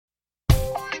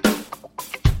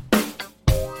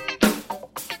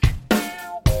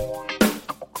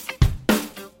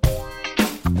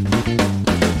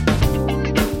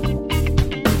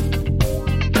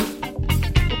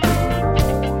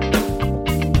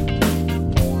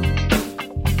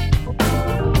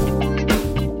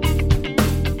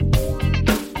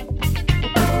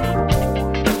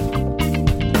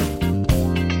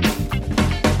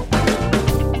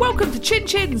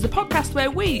Thorntons, the podcast where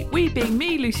we being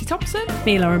me, Lucy Thompson,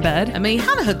 Me, Lauren Bird. And me,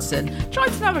 Hannah Hudson. try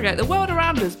to navigate the world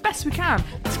around us best we can,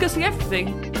 discussing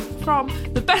everything from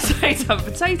the best way to have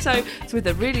a potato to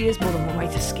there really is more than one way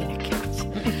to skin a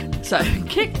cat. So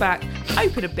kick back,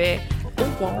 open a beer, or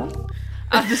one,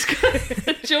 and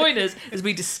join us as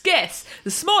we discuss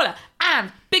the smaller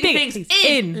and bigger things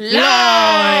in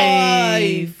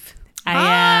life.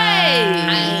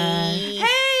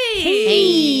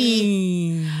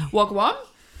 Hey! Wagwan.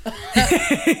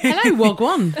 Hello,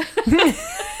 Wagwan.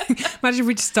 Imagine if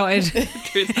we just started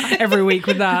every week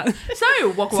with that.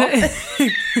 So, Wagwan.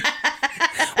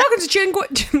 Welcome to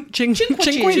Chinquins.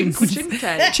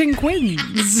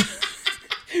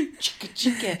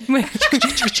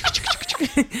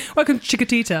 Welcome to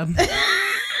Chickatita.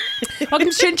 Welcome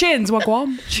to Chin Chins,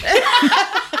 Wagwan.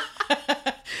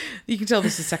 You can tell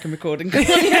this is second recording.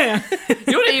 Yeah.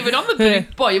 You're not even on the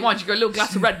big boy. You mind you got a little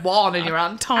glass of red wine in your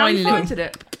hand. Tiny How you little. finding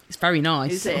it? It's very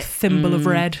nice. Is it? Thimble of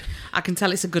red. I can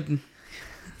tell it's a good one.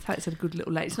 It's a good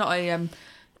little lady. It's not a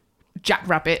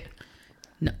jackrabbit.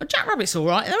 No, Jack Rabbit's all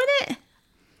right, though, isn't it?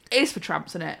 It is for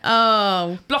tramps, isn't it?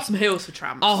 Oh. Blossom Hill's for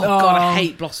tramps. Oh, God, I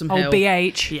hate Blossom Hill. Oh,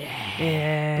 BH.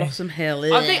 Yeah. Blossom Hill.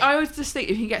 I always just think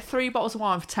if you can get 3 bottles of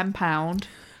wine for £10,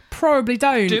 Probably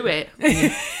don't. do it.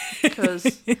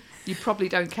 Because you probably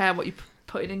don't care what you're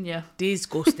putting in you.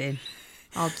 Disgusting.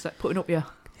 I'll just putting up you.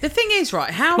 The thing is, right,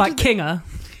 how Like did Kinger.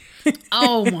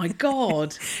 Oh, my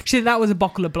God. That was a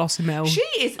bottle of Blossom Hill. She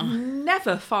is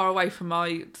never far away from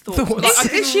my thoughts. Thoughts. Like, I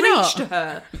can Is she reach not? to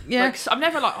her. Yeah. Like, I'm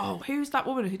never like, oh, who's that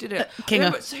woman who did it?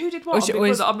 Kinger. So who did what? she Because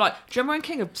always- I'm like, do you remember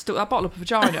when Kinger stuck that bottle up her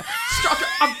vagina?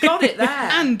 I've got it there.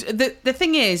 And the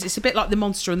thing is, it's a bit like The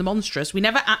Monster and the Monstrous. We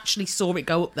never actually saw it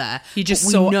go up there. You just but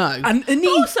we saw know. And he,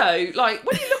 Also, like,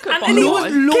 when you look at and he bottle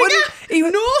was wine, looking. He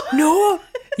was, no.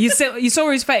 You saw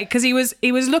his face because he was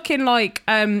looking like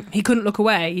he couldn't look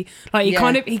away. Like he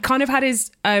kind of had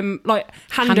his like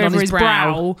hand over on his his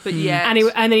brow. but yeah, and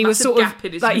then he was massive sort gap in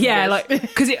of his like fingers.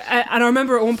 because and I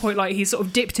remember at one point like he sort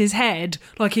of dipped his head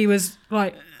like he was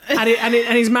like and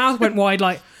his mouth went wide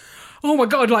like, oh my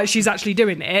God, like she's actually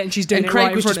doing it and she's doing And it Craig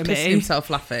right in was front just of pissing me. himself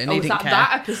laughing. Oh, He is didn't that care.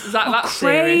 that episode? Is that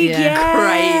Craig, series? yeah.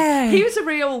 Craig. He was a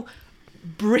real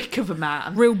brick of a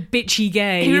man. Real bitchy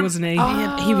gay, wasn't he?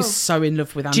 He was so in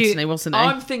love with Anthony, wasn't he?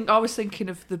 I was thinking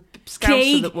of the scouser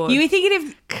Craig, that was. you were thinking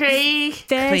of Craig.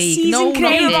 season No,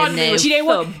 Craig. not in there. Do you know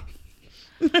what? Thumb.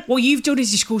 What you've done is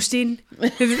disgusting.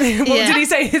 What did he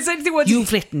say? What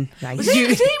You've written. Right. Was he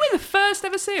win the first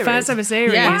ever series? First ever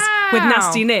series Yes. with Wow.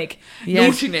 Nasty Nick. Yeah.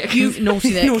 Naughty Nick.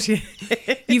 Naughty Nick. Naughty.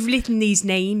 You've written these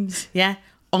names. Yeah.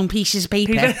 On pieces of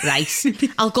paper. Right.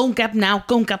 I'll go and grab them now.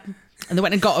 Go and grab them. And they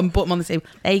went and got them, put them on the table.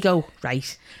 There you go.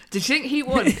 Right. Did you think he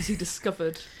won because he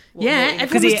discovered? What Yeah. naughty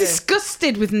Everyone Nick was did?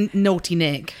 disgusted with Naughty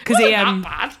Nick. Because he, Wasn't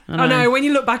that bad. I know, when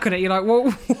you look back on it, you're like,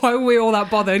 well, why were we all that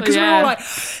bothered? Because we're Yeah. all like,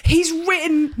 he's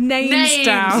written names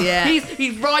down. Yeah.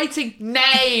 He's writing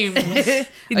names. They're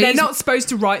he's- not supposed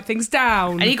to write things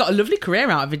down. And he got a lovely career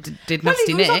out of it, did Well,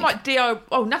 Nasty he was Nick. on like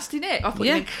D.O. Nasty Nick. I thought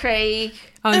Yeah. you meant Craig.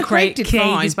 and No, Craig Craig did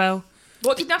fine. as well.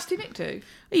 What did Nasty Nick do?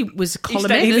 He was a stayed-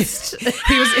 columnist.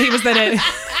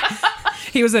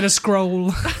 He was then a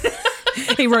scroll.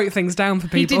 He wrote things down for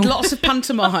He people. did lots of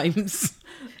pantomimes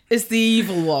as the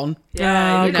evil one.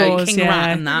 Yeah, Oh, You know, course, King yeah. Rat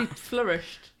and he that.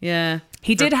 flourished Yeah.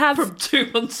 He did have from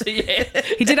 2 months a year.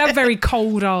 he did have very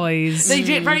cold eyes. They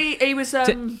did very. He was.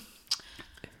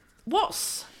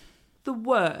 What's the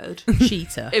word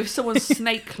Cheater. if someone's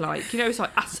snake-like? You know, it's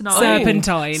like asinine.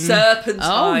 Serpentine. Serpentine.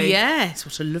 Oh, yes.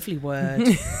 What a lovely word.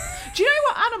 Do you know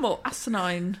what animal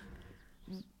asinine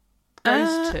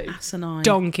goes to? Asinine.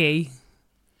 Donkey.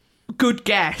 Good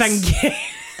guess. Thank you.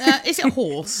 Is it a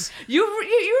horse? You're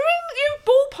in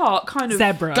ballpark kind of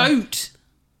Zebra. Goat.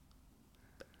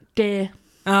 deer.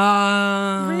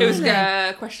 Ah. It was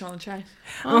a question on the chase.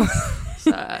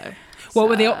 So, What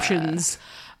were the options?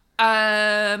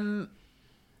 Rabbit,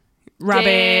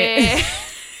 Rabbit.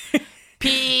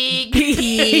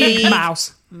 pig,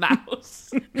 Mouse.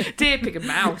 mouse, deer, pig, and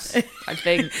mouse. I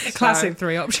think Classic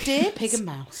 3 options. Deer, pig and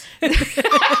mouse.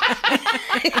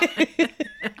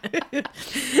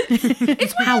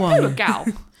 It's Winnie the Pooh a gal?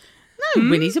 No,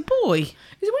 Winnie's a boy. Is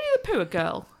Winnie the Pooh a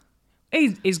girl?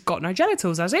 He's got no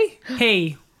genitals, has he?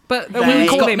 He. But They. we He's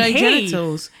call got him no he.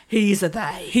 genitals. He's a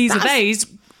they. He's a they.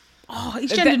 Oh,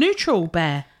 he's gender neutral,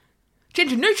 bear.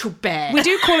 Gender neutral bear. We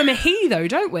do call him a he, though,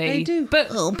 don't we? They do. But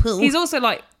Oh, Pooh. he's also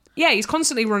like, yeah, he's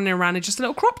constantly running around in just a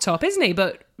little crop top, isn't he?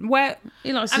 But where?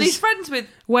 He likes And his- he's friends with.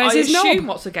 Where's I his assume knob?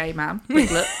 what's a gay man?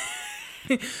 Piglet.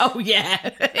 Oh, yeah.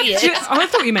 I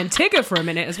thought you meant Tigger for a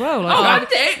minute as well. Like, I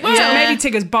did. Well, Yeah. Maybe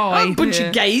Tigger's bi. A bunch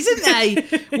of gays, isn't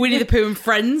they? Winnie the Pooh and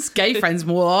friends. Gay friends,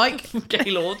 more like.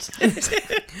 Gaylords.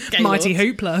 Gay Mighty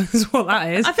lords. Hoopla is what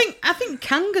that is. I think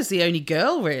Kanga's the only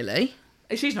girl, really.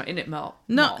 She's not in it, Mark.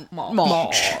 Not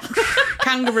Mark.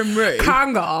 Kanga and Roo.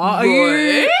 Kanga,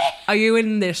 are you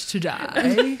in this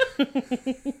today?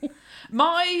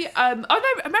 My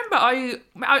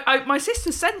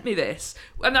sister sent me this,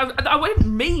 and I wouldn't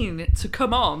mean to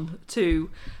come on to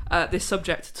this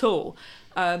subject at all,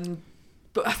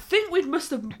 but I think we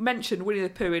must have mentioned Winnie the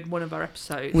Pooh in one of our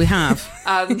episodes. We have.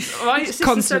 My sister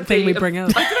Constant sent thing me we bring up.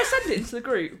 Did I send it into the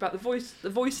group about the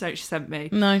voice note she sent me?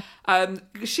 No.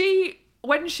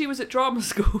 When she was at drama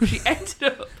school, she ended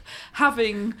up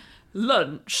having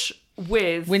lunch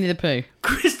with Winnie the Pooh.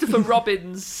 Christopher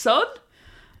Robin's son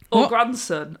or What?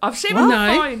 grandson. I've seen What? what No.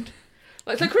 I find.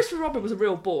 Like, so Christopher Robin was a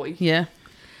real boy. Yeah.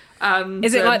 And,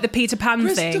 Is it like the Peter Pan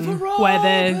thing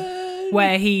Christopher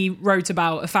where he wrote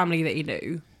about a family that he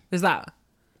knew? Is that?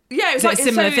 Yeah, it was Is it like a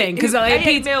similar thing? 'Cause, like, A.A.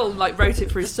 Pete- Milne wrote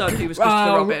it for his son, who was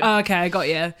Christopher Robin. Okay, I got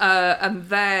you. And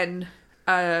then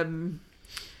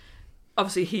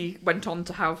obviously he went on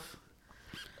to have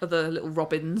other little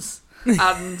Robins.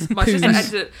 And my sister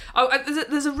ended up...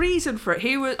 there's a reason for it.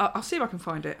 He was... I'll see if I can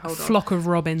find it. Hold on. Flock of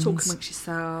robins. Talk amongst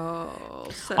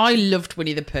yourselves. I loved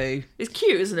Winnie the Pooh. It's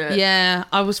cute, isn't it? Yeah,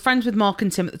 I was friends with Mark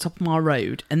and Tim at the top of my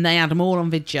road, and they had them all on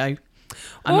video.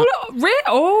 Yeah.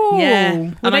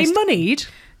 Were And they moneyed?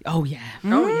 Oh yeah,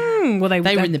 Well, they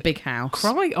were in the big house.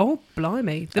 Cry. Oh,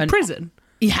 blimey. The prison.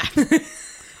 Yeah,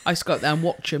 I used to go up there and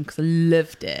watch them because I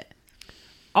loved it.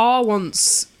 I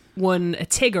once won a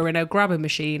Tigger in a grabber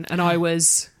machine, and it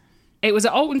was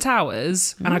at Alton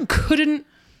Towers, and I couldn't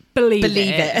believe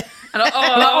it. And Like,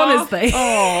 honestly.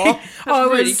 that's I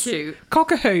really was cute.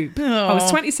 cock a hoop. I was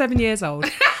 27 years old.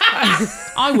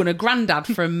 I won a granddad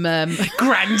from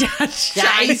Granddad.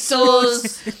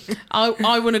 Jesus.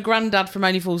 I won a granddad from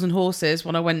Only Fools and Horses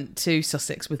when I went to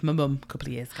Sussex with my mum a couple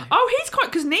of years ago. Oh, he's quite...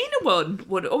 Because Nina won.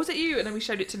 Or was it you? And then we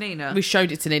showed it to Nina. We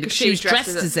showed it to Nina because she was dressed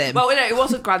as him. Well, no, it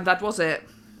wasn't Grandad, was it?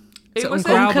 It was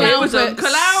Uncle Uncle Albert. It was Uncle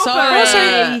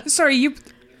Albert. Sorry.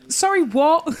 Sorry,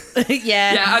 what?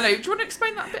 Yeah. Yeah, I know. Do you want to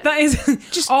explain that a bit? That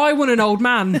is I won an old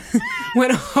man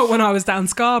when I was down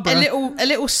Scarborough. A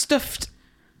little stuffed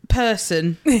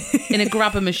person in a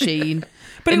grabber machine.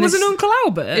 But it was an Uncle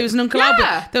Albert. It was an Uncle Yeah.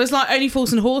 Albert. There was like Only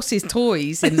Fools and Horses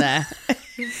toys in there.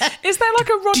 Is there like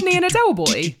a Rodney and Adele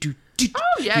boy?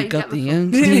 Oh, yeah. You You got get the...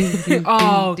 the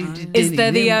Oh,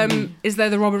 is there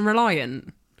the Robin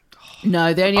Reliant?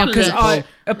 No, they only have Because people.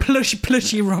 a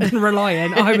plushy Robin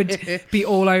Reliant, I would be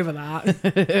all over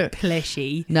that.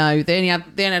 Plushy. No, they only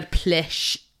had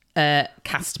plush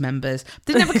cast members.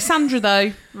 They didn't have a Cassandra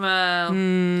though. Well...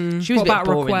 She was What a about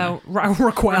bit boring.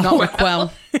 Raquel? Not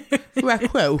Raquel.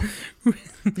 Raquel.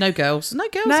 No girls. No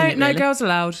girls. No, in it, no really. girls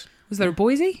allowed. Was there a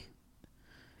Boise?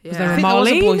 Yeah. there I a think there was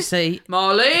a Marlene? boy seat.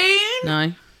 Marlene!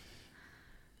 No.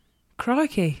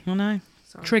 Crikey. Oh no.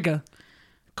 Trigger.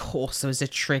 Of course there was a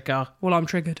Trigger. Well, I'm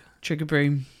triggered. Trigger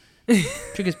broom.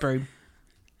 Trigger's broom.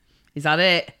 Is that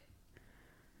it?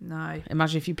 No.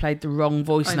 Imagine if you played the wrong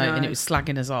voice I note know. and it was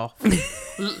slagging us off.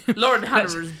 Lauren Hannah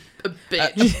was a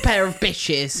bitch. A pair of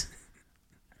bitches.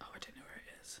 Oh, I don't know where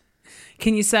it is.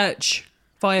 Can you search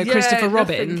via Christopher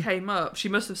Robin? Nothing came up. She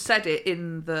must have said it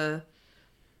in the...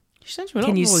 She sent you a lot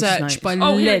Can of you voice search notes. by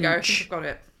Oh, here we go. I Lynch? think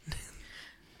I've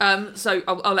got it. So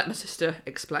I'll let my sister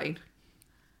explain.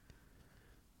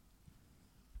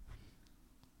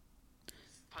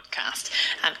 Podcast,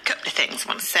 and a couple of things I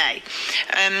want to say.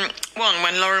 One,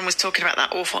 when Lauren was talking about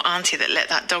that awful auntie that let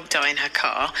that dog die in her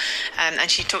car, and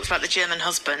she talked about the German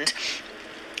husband,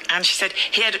 and she said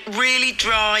he had really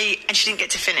dry, and she didn't get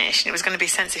to finish, and it was going to be a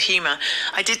sense of humour.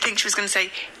 I did think she was going to say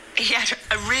he had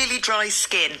a really dry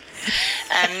skin.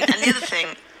 And the other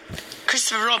thing,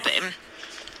 Christopher Robin.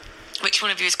 Which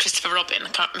one of you is Christopher Robin?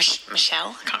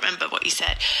 Michelle? I can't remember what you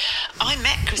said. I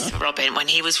met Christopher Robin when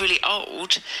he was really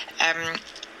old.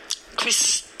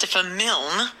 Christopher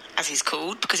Milne, as he's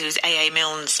called, because he was A.A.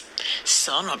 Milne's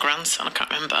son or grandson, I can't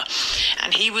remember.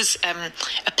 And he was a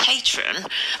patron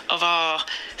of our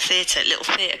little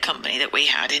theatre company that we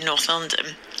had in North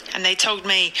London. And they told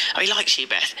me, oh, he likes you,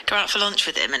 Beth. Go out for lunch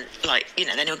with him and,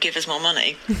 then he'll give us more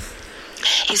money.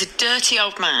 He's a dirty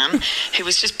old man who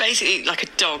was just basically like a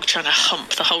dog trying to hump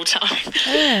the whole time.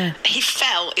 Yeah. He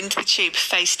fell into the tube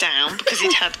face down because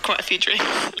he'd had quite a few drinks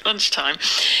at lunchtime.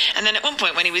 And then at one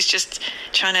point when he was just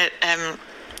trying to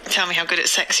tell me how good at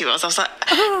sex he was, I was like,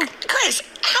 Chris,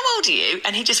 how old are you?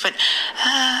 And he just went,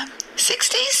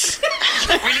 60s?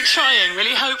 Really trying,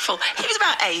 really hopeful. He was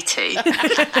about 80.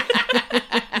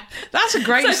 That's a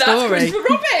great So story. that's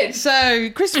Christopher Robin. So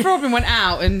Christopher Robin went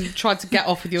out and tried to get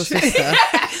off with your sister.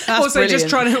 That's Also, brilliant. just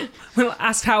trying to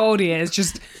ask how old he is.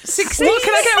 Just 60s? What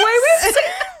can I get away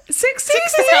with?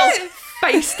 60s.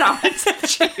 Face down into the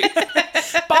tube.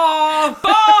 Bar.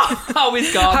 Oh,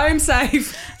 he's gone. Home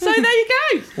safe. So there you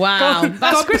go. Wow.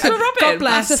 That's Christopher Robin. God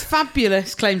bless. That's a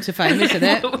fabulous claim to fame, isn't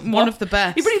it? One of the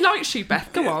best. He really likes you,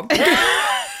 Beth. Go on.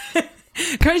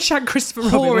 Go and shag Christopher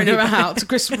Pouring Robin. her out to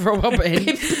Christopher Robin.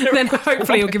 Then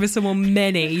hopefully he'll give us some more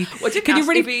many. Well, didn't Can you ask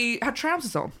really if he had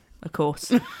trousers on? Of course.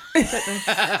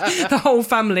 the whole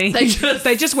family?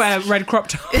 They just wear red crop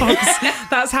tops.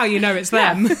 That's how you know it's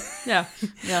them. Yeah.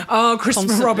 Oh, Christopher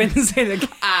Constantly. Robin's in again.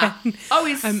 Oh,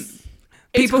 he's...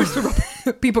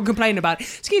 People complain about it.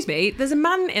 Excuse me, there's a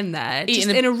man in there just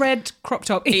in a red crop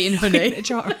top Eating honey. a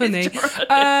jar of honey.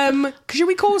 Should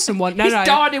we call someone? No, he's no.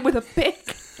 dining with a pig.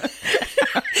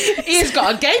 He's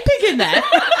got a gay pig in there.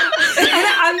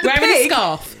 And the Wearing a pig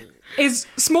scarf. is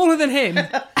smaller than him.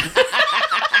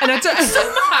 And I don't,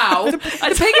 Somehow.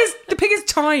 the pig is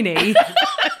tiny.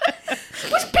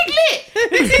 What's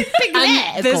piglet?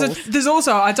 Piglet, There's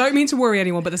also, I don't mean to worry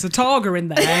anyone, but there's a targa in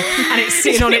there and it's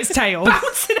sitting on its tail.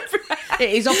 Bouncing everywhere.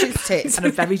 It is off its tits. And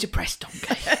a very depressed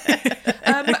donkey.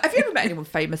 Have you ever met anyone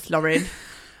famous, Lauren?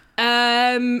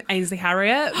 Ainsley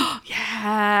Harriott.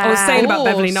 Yeah. I was saying about course.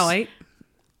 Beverly Knight.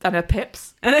 And her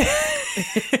pips.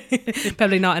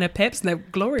 Beverly Knight and her pips, and they're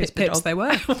glorious Pip the pips dog. they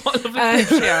were. What a lovely pips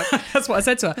she had. That's what I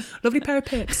said to her. Lovely pair of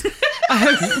pips.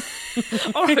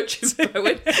 All right, Jim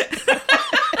Bowen.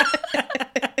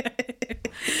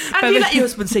 And you let your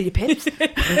husband see your pips.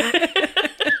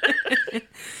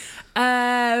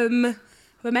 Have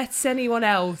I met anyone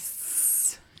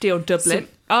else? Dion Dublin.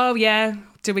 Oh yeah.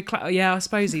 Do we? Yeah, I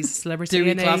suppose he's a celebrity. Do we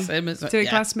isn't he? class him as Do we yeah.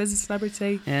 class him as a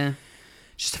celebrity? Yeah.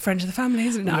 Just a friend of the family,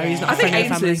 isn't it? No, Yeah. he's not I a think friend of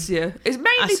the family. Ainsley's, yeah. It's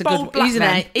mainly That's a bold good black he's an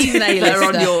men. A. He's an A-lister. They're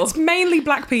on your... It's mainly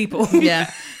black people.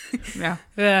 Yeah. Yeah.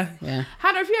 Yeah. Yeah.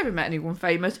 Hannah, have you ever met anyone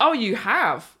famous? Oh, you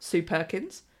have. Sue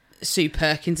Perkins. Sue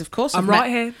Perkins, of course. I'm right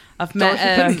here. I've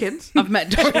met Dorothy Perkins. I've met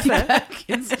Dorothy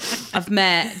Perkins. I've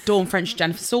met Dawn French,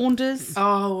 Jennifer Saunders.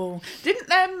 Oh.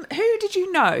 Who did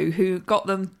you know who got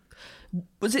them...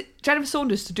 Was it Jennifer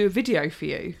Saunders to do a video for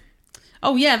you?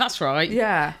 Oh yeah, that's right.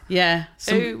 Yeah. Yeah.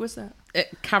 Who was that?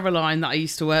 Caroline that I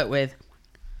used to work with.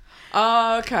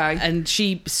 Oh, okay. And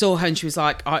she saw her and she was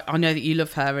like, I know that you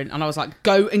love her. And I was like,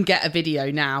 go and get a video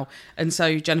now. And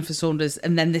so Jennifer Saunders,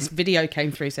 and then this video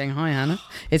came through saying, hi, Hannah.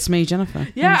 It's me, Jennifer.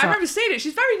 Yeah, was I like, remember seeing it.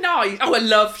 She's very nice.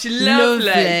 Oh, she's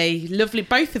lovely. Lovely.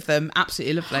 Both of them,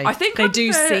 absolutely lovely. I think They I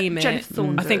do prefer seem it. Jennifer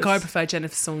Saunders. I think I prefer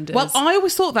Jennifer Saunders. well, I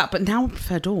always thought that, but now I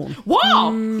prefer Dawn.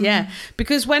 What? Yeah,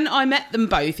 because when I met them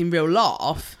both in real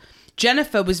life,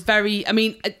 Jennifer was very, I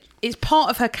mean, it's part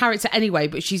of her character anyway,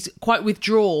 but she's quite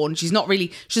withdrawn. She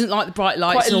doesn't like the bright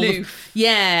lights. Quite and all the- aloof.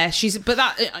 yeah, but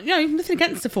that, nothing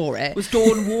against her for it. Was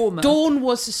Dawn warmer? Dawn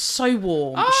was so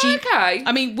warm. Oh, okay.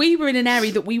 I mean, we were in an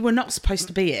area that we were not supposed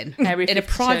to be in, Area in a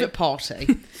 52. private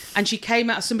party, and she came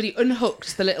out, somebody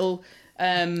unhooked the little,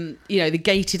 the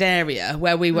gated area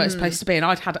where we weren't supposed to be, and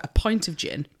I'd had a pint of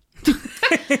gin.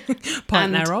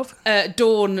 Pint thereof.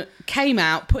 Dawn came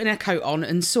out, putting her coat on,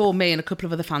 and saw me and a couple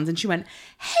of other fans, and she went,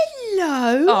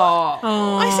 hello.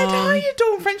 Oh. I said, hi,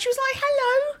 Dawn French. She was like,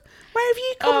 hello. Where have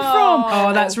you come from?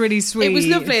 Oh, that's really sweet. It was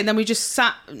lovely. And then we just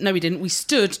sat. No, we didn't. We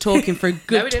stood talking for a No, we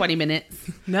good didn't. 20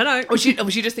 minutes. No. Was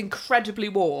she just incredibly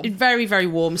warm? Very, very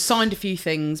warm. Signed a few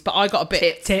things, but I got a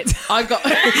bit. Tit. I got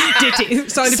Ditty.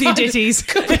 Signed a few ditties.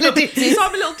 couple of ditties.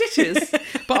 Some little ditches.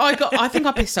 But I think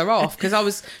I pissed her off because I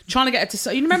was trying to get her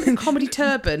to. You remember the comedy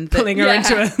turban? That, Pulling her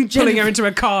Yeah. into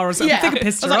a car or something. I think I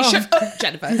pissed I her was off. like, shut up,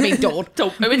 Jennifer. I mean, Dawn.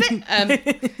 Don't know, is it?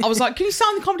 I was like, can you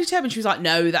sign the comedy turban? She was like,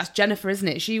 no, that's Jennifer, isn't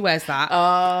it? She wears that.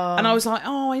 And I was like,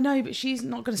 oh, I know, but she's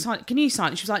not going to sign it. Can you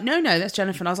sign it? She was like, no, that's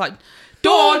Jennifer. And I was like,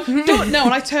 Dawn. No,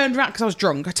 and I turned around because I was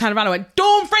drunk. I turned around and went,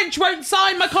 Dawn French won't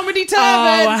sign my comedy turban.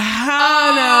 Oh,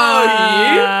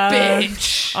 Hannah. You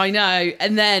bitch. I know.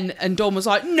 And Dawn was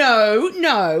like, no,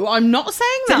 I'm not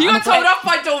saying that. You And got I told was off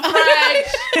by Dawn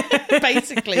French. like,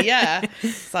 basically, yeah.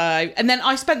 So, and then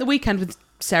I spent the weekend with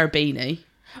Sarah Beanie.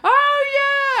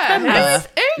 Oh, yeah.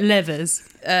 Livers.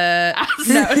 No,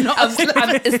 not as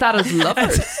Is that as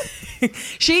lovers?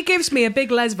 She gives me a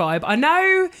big Les vibe. I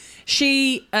know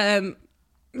she. That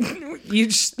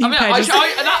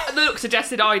look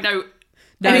suggested I know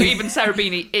who even Sarah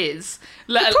Beanie is.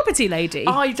 the property lady.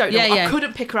 I don't know. Yeah. I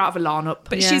couldn't pick her out of a lineup.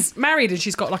 But Yeah. she's married and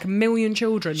she's got like 1 million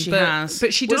children. She but, has.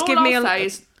 But she does Well, give all me I'll a. say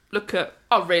is, look at...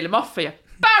 I'll reel him off for you.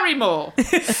 Barrymore,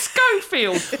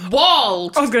 Schofield,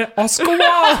 Wilde, I was going to Oscar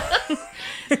Wilde.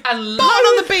 and Barn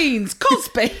on the Beans,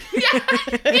 Cosby.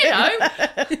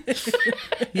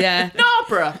 Yeah.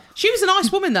 Narborough. She was a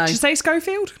nice woman, though. Did you say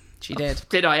Schofield? She did.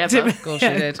 Did I ever? Of course she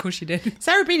did. Of course she did.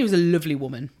 Sarah Beanie was a lovely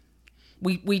woman.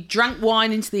 We drank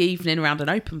wine into the evening around an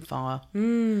open fire.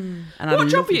 And had What a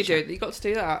job were lovely you chat. doing that you got to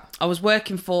do that? I was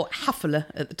working for Haffler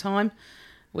at the time,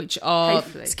 which are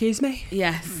Hafele. Excuse me?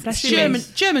 yes, Bless you.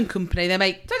 German company. They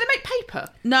make Don't they make paper?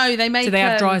 no, they make Do they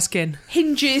have dry skin?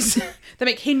 hinges. They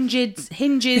make hinges,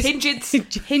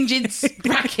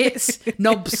 brackets,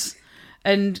 knobs,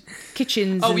 and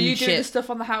kitchens. Oh, and were you doing shit. the stuff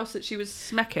on the house that she was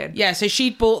smacking? Yeah, so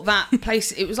she'd bought that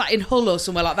place. It was like in Hull or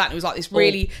somewhere like that. And it was like this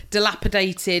really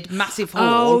dilapidated, massive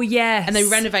hall. Oh, yes. And they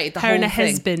renovated the her whole and her thing.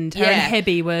 husband, her and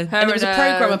Hebby were And there was a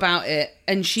programme about it.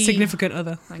 And she... significant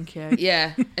other. Thank you.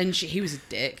 Yeah, and he was a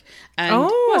dick. And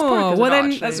Oh, well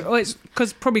then, actually.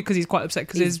 it's probably because he's quite upset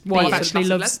because his He's wife being a actually Massive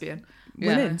loves lesbian.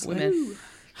 yeah, women.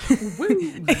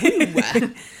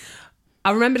 women.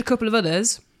 I remembered a couple of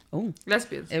others. Oh,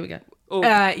 Lesbians. here we go. Or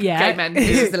Yeah. gay men. This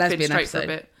is who've the been lesbian straight for a episode.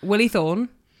 bit. Willie Thorne,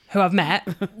 who I've met.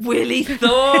 Willie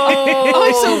Thorne.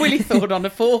 I saw Willie Thorne on a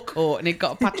forecourt and he'd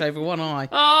got a patch over one eye.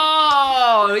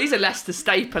 Oh, he's a Leicester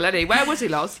staple, isn't he? Where was he,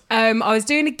 Loz? I was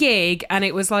doing a gig and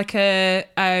it was like a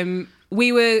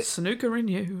we were Snooker and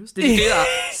news. Did you do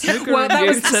that? Snooker Well, and that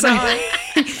news was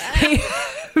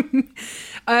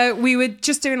tonight. we were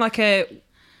just doing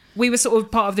we were sort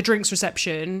of part of the drinks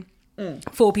reception,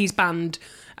 4-piece band.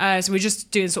 So we were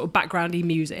just doing sort of backgroundy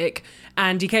music,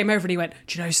 and he came over and he went,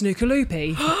 "Do you know Snooker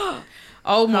Loopy?"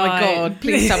 Oh my Right. God,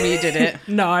 please tell me you did it.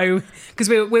 No, because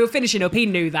we were finishing up. He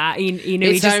knew that. He knew.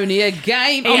 It's he just, only a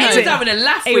game. Oh, Yeah, he so- was having a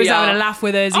laugh he with was you. having a laugh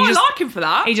with us. He I just, like him for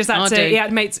that. He just had I to. do. He had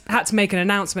to make an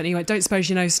announcement. And he went, "Don't suppose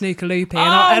you know Snooker Loopy?" And,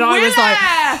 Oh, I was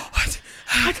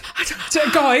like,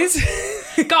 like, "Guys,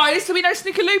 guys, do we know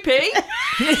Snooker Loopy?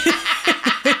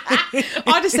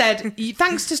 I'd have said,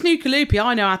 thanks to Snooker Loopy,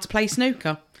 I know how to play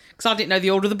snooker. Because I didn't know the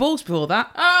order of the balls before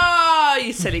that. Oh,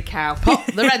 you silly cow. Pop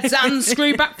the reds and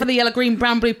screw back for the yellow, green,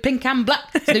 brown, blue, pink and black.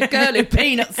 Snooker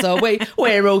Loopy, not so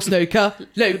we're all Snooker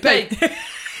Loopy.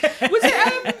 Was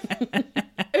it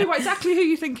exactly who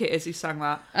you think it is who sang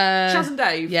that? Chaz and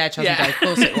Dave? Yeah, Chaz and Dave, of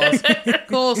course it was. Of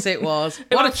course it was. Who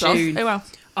What a else, Loz? tune. Who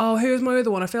else? oh, who was my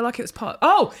other one? I feel like it was part.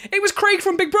 Oh, it was Craig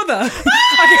from Big Brother." And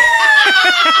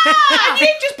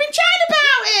you've just been chatting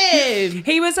about him.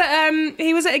 He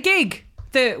was at a gig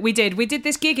that we did. We did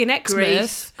this gig in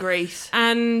Exmouth. Greece.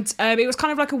 And it was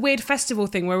kind of like a weird festival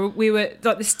thing where we were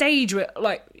like the stage were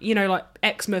like like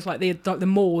Exmouth, like the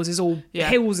moors is all Yeah.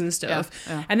 hills and stuff.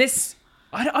 Yeah, yeah. And this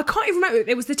I can't even remember.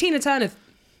 It was the Tina Turner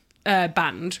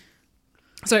band,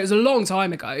 so it was a long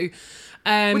time ago.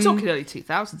 We're talking early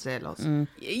 2000s here, Loz.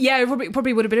 Yeah, it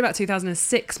probably would have been about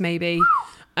 2006 maybe.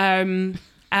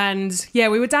 And yeah,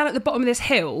 we were down at the bottom of this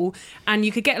hill, and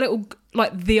you could get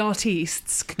the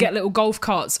artists could get little golf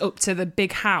carts up to the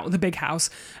big house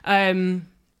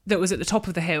that was at the top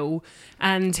of the hill,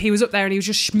 and he was up there and he was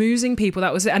just schmoozing people.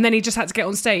 That was it. And then he just had to get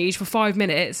on stage for 5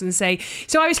 minutes and say,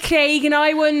 "So I was Craig and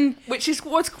I won." Which is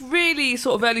what's really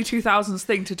sort of early 2000s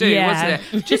thing to do, Yeah. wasn't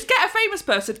it? Just get a famous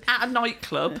person at a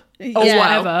nightclub. Or Yeah.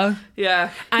 whatever. Yeah.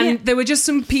 And there were just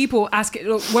some people asking,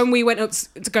 look, when we went up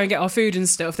to go and get our food and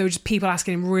stuff, there were just people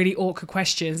asking him really awkward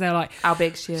questions. They were like, How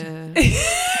big's your...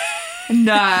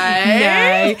 No.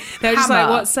 no. They were just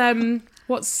like, Hammer.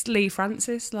 what's Lee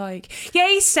Francis like? Yeah,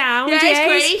 he's sound. Yeah, he's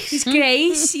great. He's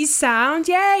great. He's sound.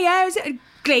 Yeah. Was it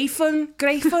great fun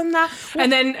that?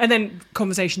 and then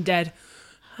conversation dead.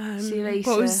 See you later.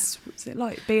 What was it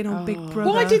like being on Big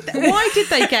Brother? Why did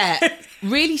they get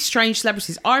really strange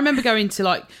celebrities? I remember going to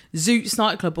like Zoots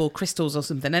nightclub or Crystals or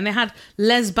something, and they had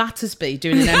Les Battersby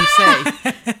doing an MC.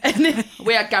 And then,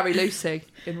 We had Gary Lucy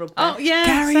in rugby. oh yeah,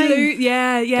 Gary same.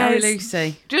 yeah. Gary it's-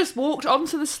 Lucy. Just walked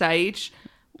onto the stage,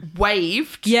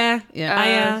 waved. Yeah.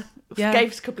 Yeah. Yeah.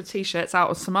 Gave us a couple of T-shirts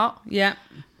out of Smart. Yeah.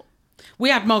 We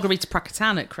had Margarita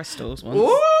Prackatan at Crystals once.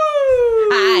 Ooh!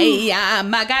 I am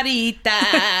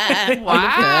Margarita.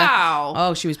 Wow.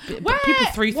 Oh, she was. Where People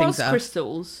threw things was at her.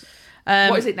 Crystals?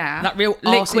 What is it now? That real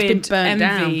arse, it's been Liquid burnt Envy,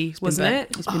 down. It's been wasn't burnt-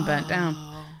 it? It's been burnt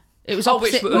down. It was Oh,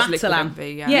 which opposite was Liquid Matalan.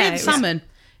 Envy, yeah. Yeah, Yeah, it was- salmon.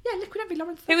 Yeah, Liquid Envy,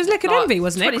 Lauren. It was Liquid Envy,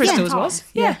 wasn't it? 20 Crystals times. was.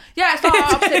 Yeah. Yeah, it's like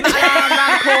opposite Matalan,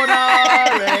 round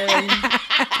corner.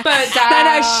 Burnt down.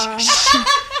 No, shh.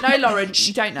 No, Lauren,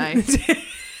 you don't know.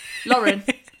 Lauren,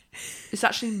 it's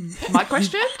actually my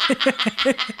question.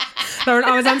 Lauren,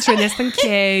 I was answering this, thank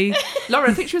you.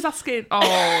 Lauren, I think she was asking.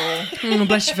 Oh,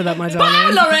 Bless you for that, my bye,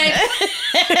 darling. Lauren.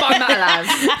 Bye, Matalan.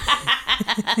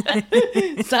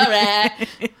 Sorry.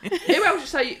 Who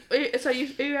else?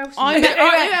 Who else?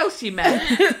 Who else you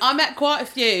met? I met quite a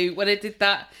few when I did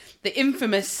the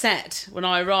infamous set when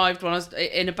I arrived when I was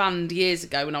in a band years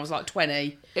ago when I was like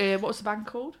 20. What's the band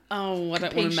called? Oh, I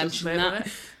don't want to mention that.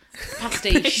 It?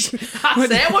 Pastiche.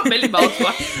 That's it. What Millie Miles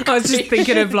away? I was just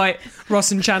thinking of like Ross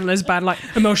and Chandler's band, like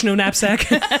Emotional Knapsack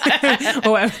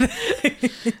or whatever.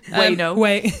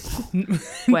 Way.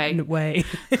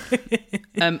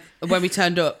 When we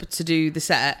turned up to do the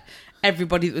set,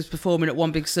 everybody that was performing at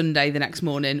One Big Sunday the next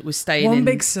morning was staying in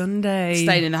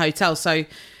the hotel. So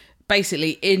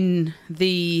basically in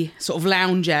the sort of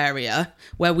lounge area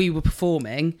where we were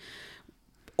performing,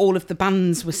 all of the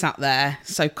bands were sat there.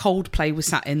 So Coldplay was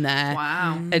sat in there.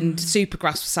 Wow. And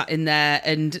Supergrass was sat in there.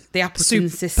 And the Appleton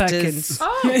Sisters. Perkins.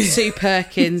 Oh. Sue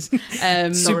Perkins.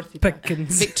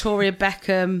 Perkins. Victoria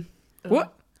Beckham.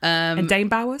 What? And Dane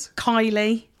Bowers?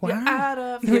 Kylie. You're out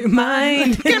of Your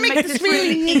mind. Gonna make this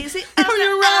really easy.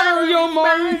 You're out of your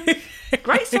mind.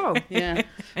 Great song. Yeah.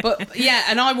 But yeah,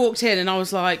 and I walked in and I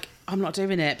was like, I'm not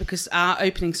doing it because our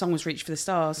opening song was Reach for the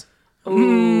Stars.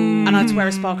 Ooh. And I had to wear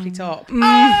a sparkly top.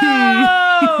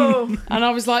 Oh! And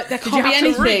I was like, there Did can't you be have to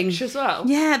anything. reach as well?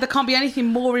 Yeah, there can't be anything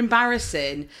more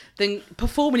embarrassing than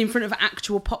performing in front of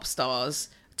actual pop stars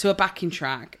to a backing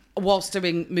track whilst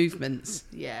doing movements.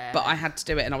 Yeah. But I had to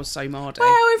do it and I was so mardy.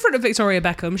 Well, in front of Victoria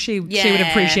Beckham, she would have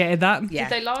appreciated that. Yeah.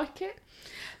 Did they like it?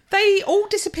 They all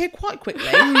disappeared quite quickly.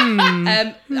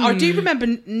 I do remember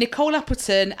Nicole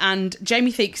Appleton and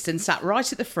Jamie Theakston sat right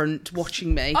at the front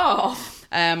watching me. Oh.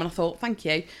 And I thought, thank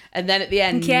you. And then at the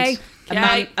end, a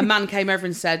man came over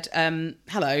and said,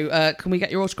 hello, can we get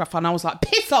your autograph? And I was like,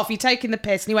 piss off, you're taking the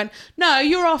piss. And he went, no,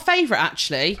 you're our favourite,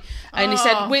 actually. And he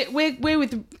said, we're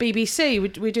with the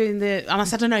BBC. We're doing the... And I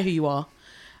said, I know who you are.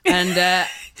 And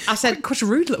I said, Quite a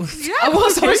rude little... Yeah, I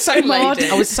was so rude mad. lady.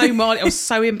 I was so mad. I was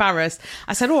so embarrassed.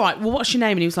 I said, all right, well, what's your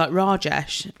name? And he was like,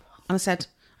 Rajesh. And I said,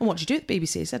 and what do you do at the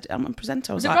BBC? He said, I'm a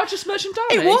presenter. I was Was it like, Rajesh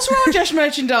Merchandani? it was Rajesh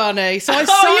Merchandani. So I signed...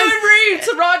 Oh, you're rude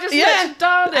to Rajesh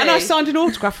Merchandani. And I signed an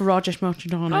autograph for Rajesh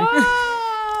Merchandani.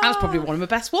 Oh. That was probably one of my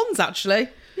best ones, actually.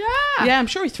 Yeah. Yeah, I'm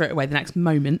sure he threw it away the next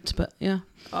moment, but yeah.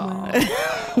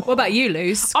 What about you,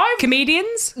 Luce? I'm-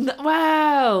 Comedians?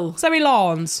 Well. Zoe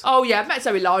Lawns. Oh, yeah, I've met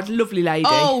Zoe Large. Lovely lady.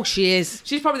 Oh, she is.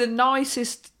 She's probably the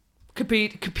nicest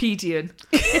comedian.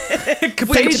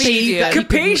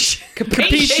 Capiche.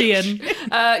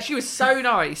 Capetian. She was so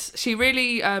nice. She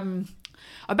really... I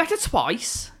met her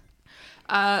twice.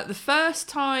 The first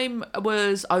time I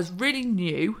was really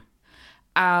new,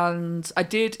 and I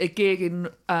did a gig in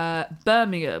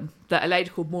Birmingham that a lady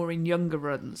called Maureen Younger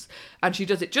runs, and she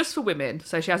does it just for women.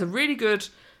 So she has a really good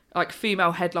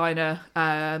female headliner.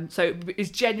 So it's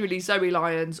generally Zoe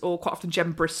Lyons or quite often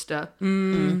Jem Brister.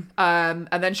 And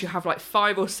then she'll have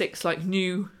 5 or 6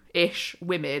 new-ish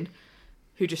women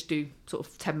who just do sort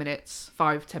of 10 minutes,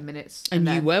 5-10 minutes. And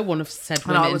then, you were one of said and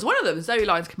women. I was one of them. Zoe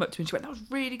Lyons came up to me and she went, that was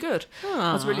really good.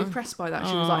 I was really impressed by that.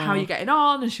 She was like, how are you getting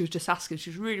on? And she was just asking.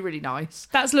 She was really, really nice.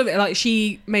 That's lovely. Like,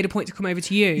 she made a point to come over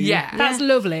to you. Yeah. That's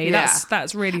lovely. Yeah.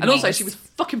 That's really And nice. also, she was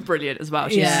fucking brilliant as well.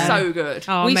 She Yeah. was so good.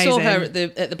 Oh, We amazing. saw her at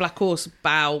the Black Horse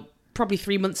about probably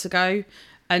 3 months ago,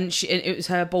 and it was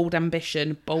her Bold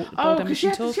Ambition tour.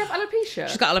 Does she have alopecia?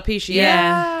 She's got alopecia.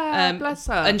 Yeah. Bless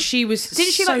her. And she was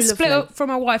Didn't she so split lovely. up from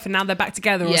her wife and now they're back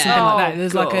together or Yeah. something like that? Oh,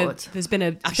 There's God. there's been a.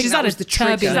 I think She's that had was a the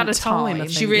trigger. turbulent She's had a time. I time.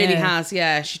 think. She really Yeah. has,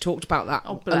 yeah. She talked about that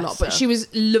a bless lot, but her. she was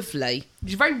lovely.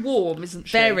 She's very warm, isn't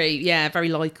she? Very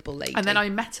likeable lady. And then I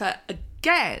met her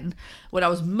again when I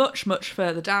was much, much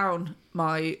further down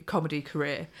my comedy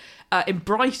career in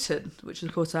Brighton, which is,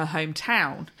 of course, her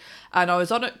hometown. And I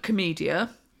was on at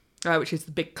Comedia, which is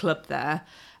the big club there.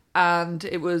 And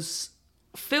it was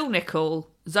Phil Nicol,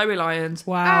 Zoe Lyons,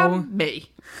 Wow. and me.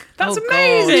 That's Oh, God.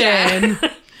 amazing.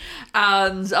 Yeah.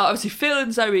 And obviously Phil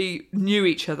and Zoe knew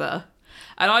each other.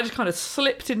 And I just kind of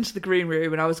slipped into the green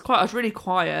room and I was really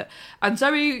quiet. And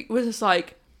Zoe was just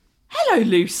like, hello,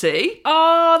 Lucy.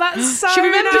 Oh, that's so She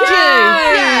remembered nice. you.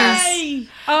 Yes.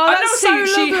 Oh, And that's also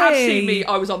so she had lovely. seen me.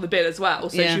 I was on the bill as well.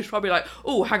 So Yeah. she was probably like,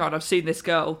 oh, hang on, I've seen this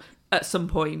girl at some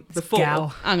point before. gal.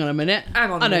 Hang on a minute.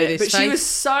 Hang on I a know minute. this But she face. was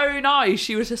so nice.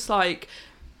 She was just like...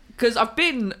 Because I've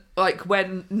been,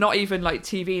 when not even,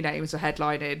 TV names are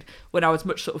headlining, when I was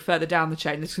much sort of further down the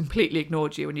chain, it's completely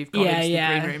ignored you when you've gone into the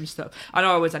green room and stuff. I know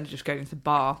I always ended just going to the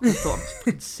bar. I thought,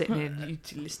 I'm just sitting in, you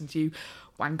to listen to you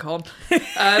wank on.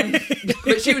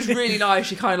 But she was really nice.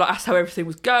 She kind of, asked how everything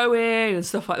was going and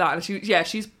stuff like that. And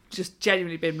she's just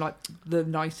genuinely been, the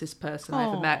nicest person I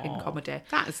ever met in comedy.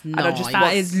 That's And I just nice.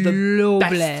 That was is the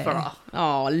lovely. best for her.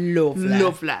 Oh, lovely.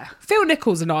 Lovely. Phil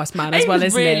Nichol's a nice man as He well, was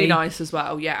isn't really he? nice as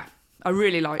well, yeah. I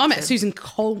really liked I met him. Susan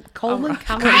Coleman.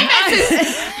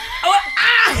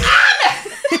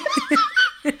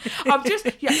 I'm just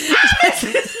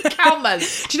Calman. Do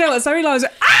you know what? Zoe Lyons.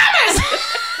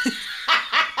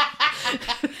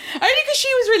 Only because she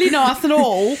was really nice and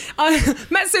all. I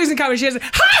met Susan Cameron. She said,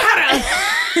 "Hi, Hannah."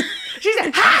 She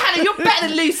said, "Hi, Hannah, you're better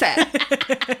than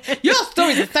Lucy." Your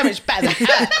stories are so much better than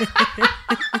her.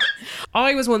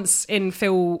 I was once in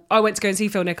Phil. I went to go and see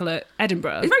Phil Nicol at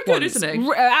Edinburgh. He's very good, once. isn't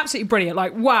he? Absolutely brilliant.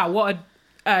 Like, wow, what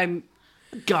a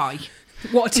Guy.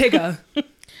 what a tigger.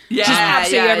 Yeah, Just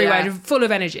absolutely yeah, everywhere, yeah. full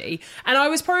of energy. And I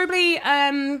was probably,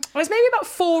 I was maybe about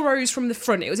 4 rows from the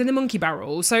front. It was in the Monkey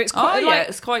Barrel, so it's quite,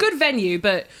 it's quite good venue.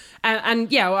 But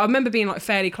and yeah, I remember being like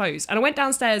fairly close. And I went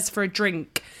downstairs for a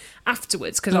drink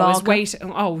afterwards because I was Lager.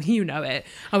 waiting. Oh, you know it.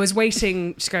 I was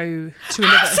waiting to go to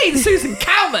another. I've seen Susan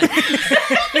Calman.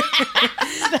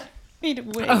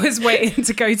 I was waiting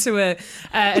to go to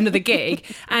another gig,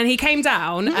 and he came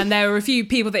down, and there were a few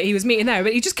people that he was meeting there,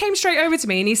 but he just came straight over to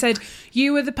me and he said,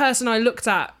 "You were the person I looked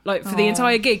at like for the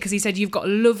entire gig," because he said, "You've got a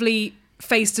lovely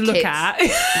face to look Kids. at."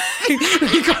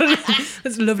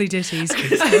 That's lovely ditties.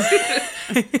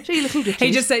 Gee, little ditties.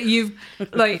 He just said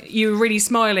you're really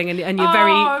smiling and you're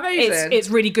amazing. it's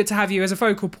really good to have you as a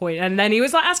focal point. And then he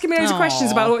was like asking me loads of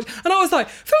questions about what, and I was like,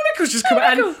 Phil Nichol's just come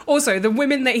out. And also the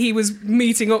women that he was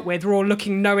meeting up with were all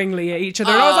looking knowingly at each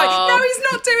other. And I was like, no, he's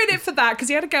not doing it for that, because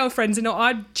he had a girlfriend and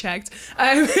I'd checked.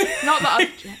 Not that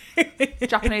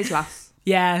Japanese lass.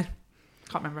 Yeah.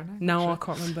 Can't remember her name. No, I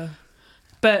can't remember.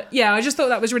 But yeah, I just thought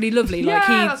that was really lovely. Like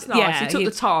That's nice. He took the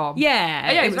time.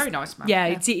 Yeah, Yeah, it he's a very nice man. Yeah,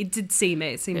 Yeah. It did seem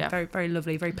it. It seemed Yeah. very, very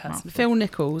lovely, very personal. Phil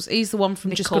Nichols. He's the one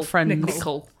from Just Good Friends.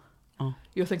 Nicol. Oh.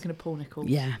 You're thinking of Paul Nicol.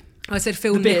 Yeah. I said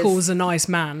Phil The Biz. Nichol's a nice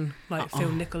man. Like Phil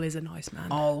Nicol is a nice man.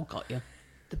 Oh, got you.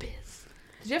 The Biz.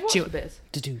 Did you ever watch Do- The Biz?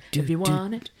 If You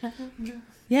want it?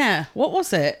 Yeah. What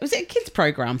was it? Was it a kids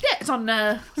program? Yeah, it's on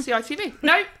CITV.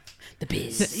 No, The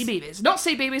Biz. CBeebies. Not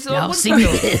CBeebies. No,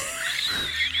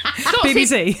 It's not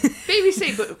BBC.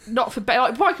 BBC, but not for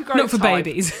like Biker Grove Not for time.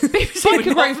 babies. BBC, Biker but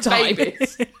not Grove for time.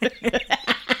 babies.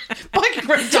 Biker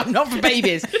Grove time, not for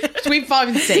babies. Between 5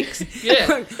 and 6.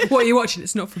 Yeah. What are you watching?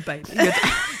 It's not for babies.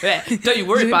 Yeah. Don't you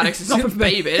worry about it, 'cause it's not for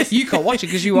babies. You can't watch it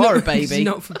because you are a baby. It's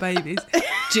not for babies.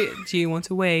 Do you want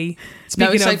a wee? No,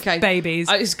 Speaking it's of okay. babies.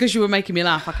 It's because you were making me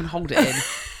laugh. I can hold it in.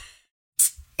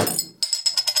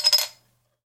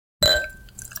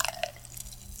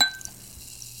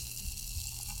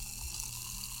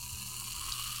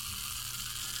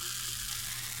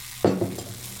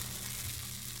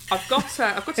 I've got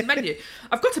a menu.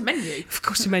 I've got a menu. Of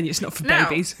course, the menu. It's not for Now,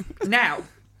 babies. Now,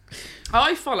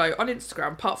 I follow on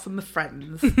Instagram, apart from my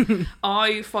friends,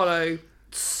 I follow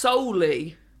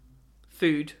solely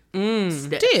food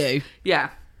stuff. Do you? Yeah.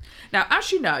 Now,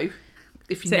 as you know,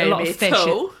 if you Is it a know lot me of fish? at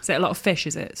all, Is it a lot of fish?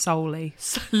 Is it solely?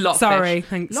 a lot of Sorry,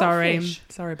 fish. Lot of sorry, fish.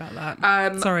 sorry about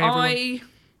that. Sorry, everyone. I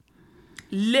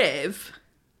live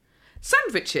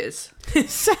sandwiches.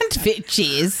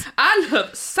 Sandwiches. I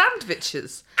love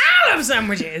sandwiches. I love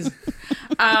sandwiches.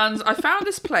 And I found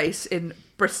this place in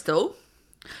Bristol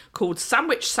called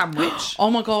Sandwich. Oh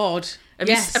my God.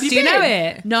 Yes. Have you Do you been? know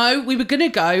it? No, we were going to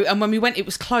go, and when we went, it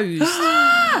was closed.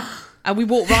 And we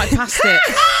walked right past it.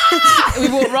 We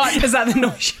walked right. Is that the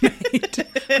noise you made?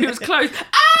 It was closed.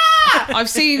 I've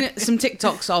seen some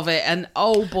TikToks of it, and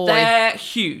oh boy. They're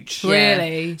huge. Yeah.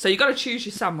 Really? So you got to choose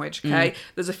your sandwich, okay?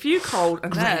 There's a few cold,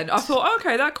 and then I thought,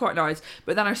 okay, they're quite nice.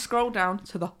 But then I scrolled down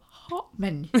to the hot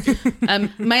menu.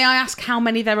 May I ask how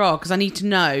many there are? Because I need to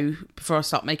know before I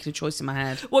start making a choice in my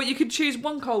head. Well, you can choose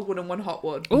one cold one and one hot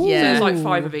one. Ooh. So Yeah. it's like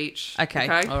 5 of each. Okay.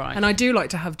 All right. And I do like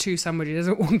to have 2 sandwiches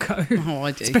at one go. Oh,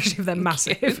 I do. Especially if they're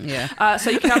massive. Yeah. So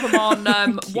you can have them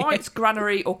on White's,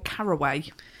 Granary, or Caraway.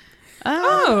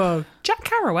 Oh, Jack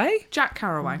Caraway. Jack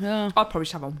Caraway. Yeah. I'd probably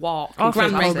just have a what? I think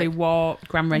Granary. probably what?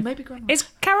 Granary. Maybe Granary. Is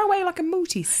Caraway like a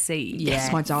multi seed?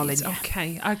 Yes, my darling.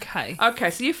 Okay.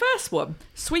 Okay, so your first one,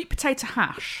 sweet potato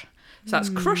hash. So that's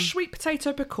crushed sweet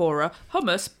potato pakora,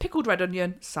 hummus, pickled red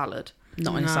onion, salad.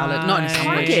 Not in a salad. Not in a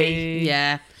sandwich. Craggy.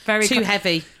 Yeah. Very Too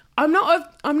heavy. I'm not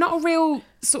a real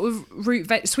sort of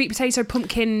sweet potato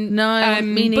pumpkin. No,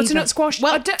 me neither. Butternut squash.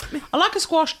 Well, I like a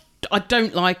squash. I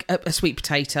don't like a sweet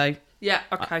potato. Yeah,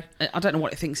 okay. I don't know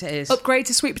what it thinks it is. Upgrade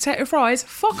to sweet potato fries.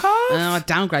 Fuck off. I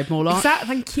downgrade more like.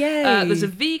 Thank you. There's a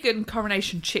vegan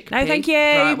coronation chickpea. No, thank you.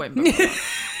 Right, wait,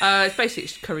 it's basically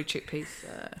curry chickpeas.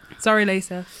 Sorry,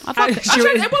 Lisa.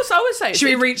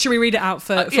 Should we read it out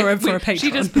for a Patreon?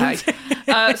 She does pay.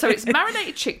 So it's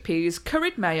marinated chickpeas,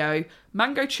 curried mayo,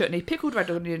 mango chutney, pickled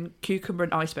red onion, cucumber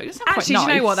and iceberg. It sounds quite Actually, nice.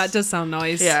 you know what? That does sound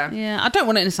nice. Yeah. Yeah, I don't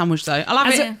want it in a sandwich though. I'll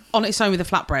have it on its own with a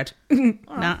flatbread. Know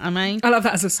what I mean? I love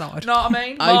that as a side. Know what I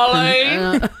mean?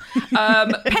 Marlene.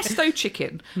 Pesto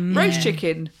chicken, roast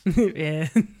chicken, Yeah.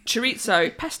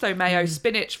 chorizo, pesto mayo,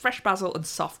 spinach, fresh basil and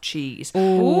soft cheese.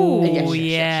 Oh,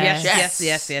 yes.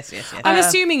 I'm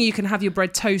assuming you can have your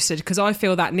bread toasted because I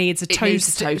feel that needs a It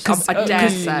toast. needs a toast. I dare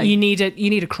say. You need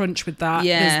a crunch with that.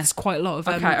 Yeah. There's quite a lot of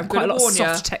Okay, I'm quite a gonna lot of warn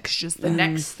ya. soft textures The there.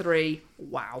 next three,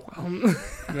 wow.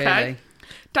 Really?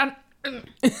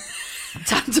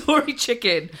 Tandoori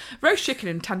chicken, roast chicken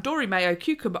and tandoori mayo,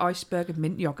 cucumber, iceberg and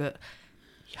mint yogurt.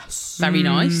 Very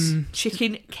nice.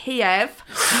 Chicken Kiev,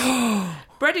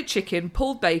 breaded chicken,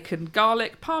 pulled bacon,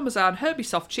 garlic, parmesan, herby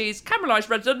soft cheese, caramelised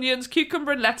red onions,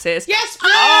 cucumber and lettuce. Yes,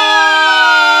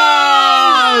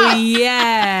 Oh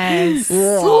yes.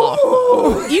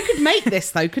 You could make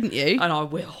this though, couldn't you? And I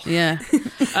will. Yeah.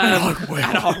 And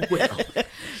I will.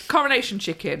 Coronation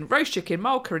chicken, roast chicken,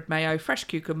 mild curried mayo, fresh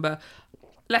cucumber,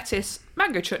 lettuce,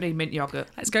 mango chutney, mint yogurt.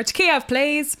 Let's go to Kiev,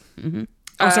 please. Mm-hmm.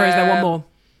 Oh, sorry. Is there one more?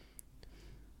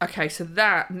 Okay, so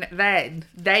then.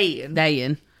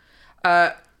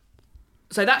 So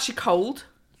that's your cold.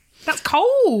 That's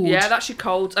cold. Yeah, that's your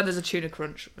cold. And there's a tuna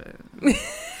crunch.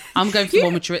 I'm going for the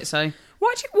one with chorizo.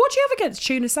 What do you have against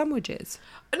tuna sandwiches?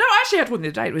 No, I actually had one the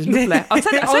other day. It was lovely. I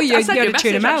sent Oh, you a had a message.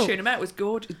 tuna melt. Tuna melt. It was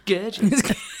gorgeous.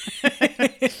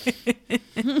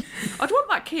 I'd want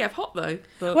that Kiev hot though.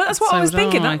 But Well, that's what So I was would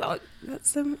thinking. I.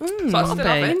 That's so I'll still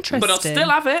have it. interesting. But I'll still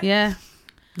have it. Yeah.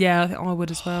 Yeah, I think I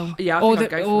would as well. Yeah, I or think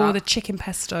the I'd go for that. the chicken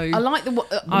pesto. I like the with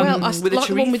the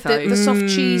the one with the soft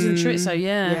cheese and chorizo.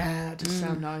 Yeah. Yeah, it does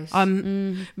sound nice.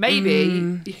 Maybe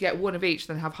you could get one of each,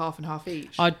 then have half and half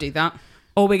each. I'd do that.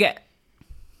 Or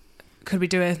could we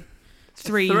do a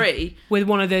three with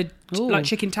one of the like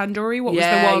chicken tandoori? What was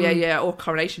the one? Yeah. Or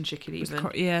coronation chicken even.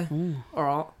 Yeah. All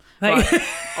right. Like- Right.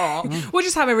 All right. We'll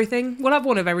just have everything. We'll have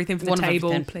one of everything for the One of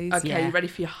table, everything. please. Okay, Yeah. you ready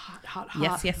for your hot?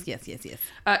 Yes.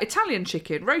 Italian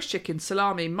chicken, roast chicken,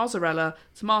 salami, mozzarella,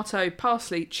 tomato,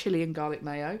 parsley, chili and garlic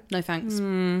mayo. No thanks.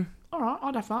 All right,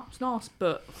 I'd have that. It's nice,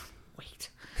 but wait.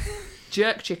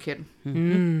 Jerk chicken,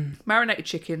 marinated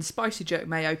chicken, spicy jerk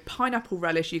mayo, pineapple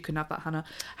relish. You can have that, Hannah.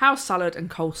 House salad and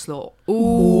coleslaw.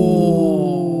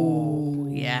 Ooh.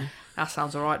 Yeah. That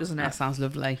sounds all right, doesn't it? That sounds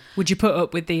lovely. Would you put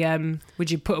up with the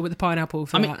pineapple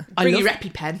for that? Bring your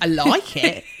EpiPen. I like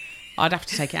it. I'd have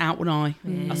to take it out, wouldn't I?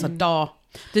 That's a dar.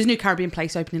 There's a new Caribbean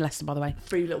place open in Leicester, by the way.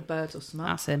 3 little birds or something.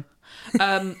 That's him.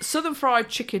 Southern fried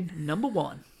chicken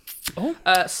 #1. Oh.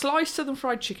 Sliced southern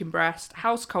fried chicken breast,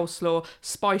 house coleslaw,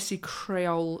 spicy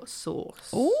Creole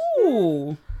sauce.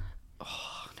 Ooh.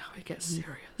 Now it gets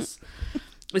serious.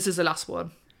 This is the last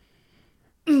one.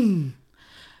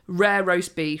 Rare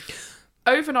roast beef.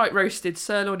 Overnight roasted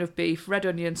sirloin of beef, red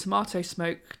onion, tomato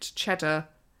smoked cheddar,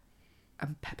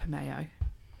 and pepper mayo.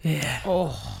 Yeah.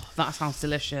 Oh, that sounds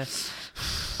delicious.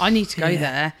 I need to go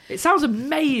there. It sounds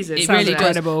amazing. It doesn't really does.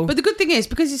 incredible. But the good thing is,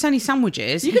 because it's only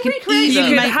sandwiches, You can recreate easily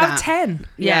them. You could make have that. 10.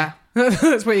 Yeah.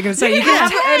 That's what you're going to say. Yeah, you can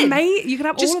have 10. mate. You can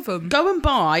have Just all of them. go and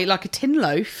buy like a tin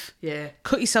loaf. Yeah.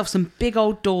 Cut yourself some big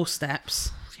old doorsteps.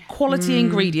 Quality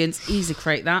ingredients. Easy to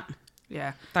create that.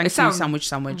 Yeah. Thanks to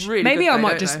sandwich. Really Maybe good I though, might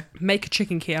don't just they? make a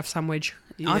chicken Kiev sandwich.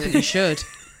 I think you should.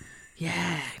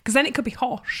 Yeah. Because then it could be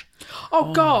hot.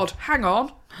 Oh God! Hang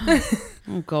on.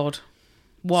 Oh God.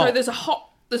 What? So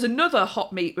there's another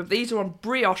hot meat, but these are on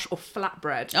brioche or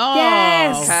flatbread. Oh.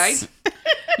 Yes. Okay.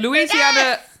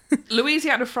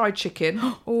 Louisiana fried chicken.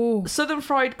 Oh. Southern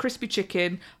fried crispy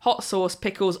chicken, hot sauce,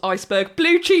 pickles, iceberg,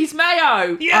 blue cheese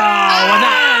mayo.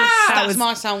 Yeah. That's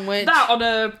my sandwich. That on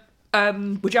a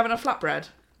would you have it on a flatbread?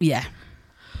 Yeah.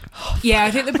 Yeah,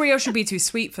 I think the brioche should be too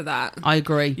sweet for that. I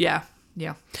agree. Yeah.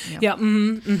 Yeah.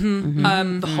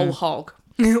 The whole hog.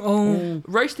 Oh.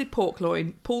 Roasted pork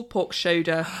loin, pulled pork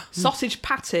shoulder, sausage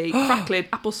patty, crackling,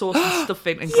 applesauce and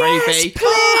stuffing and gravy. Please.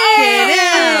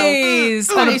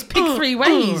 Oh, it's pig 3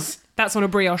 ways. That's on a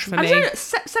brioche for And me.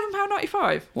 it's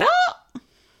 £7.95. What?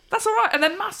 That's all right. And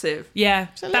they're massive. Yeah.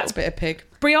 It's a little bit of pig.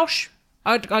 Brioche.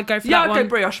 I'd go for Yeah, that I'd one. go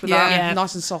brioche with Yeah, that. Yeah.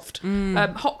 nice and soft.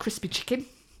 Hot crispy chicken.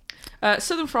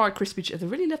 Southern fried crispy chicken.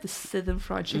 I really love the southern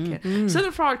fried chicken.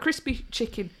 Southern fried crispy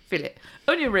chicken, fillet,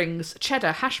 onion rings,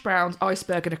 cheddar, hash browns,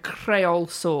 iceberg, and a Creole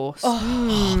sauce.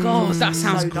 Oh, God, that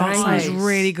sounds So great. nice. Sounds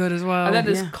really good as well. And then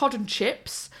there's cod and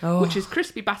chips, which is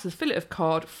crispy battered fillet of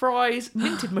cod, fries,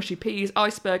 minted mushy peas,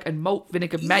 iceberg, and malt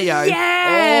vinegar mayo.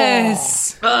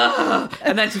 Yes.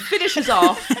 And then to finish us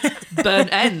off, burnt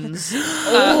ends,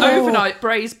 overnight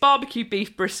braised barbecue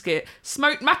beef brisket,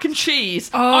 smoked mac and cheese,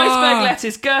 iceberg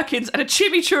lettuce, gherkins, and a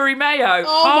chimichurri mayo.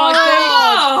 Oh my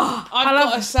God! Oh, I've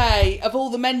got to say, of all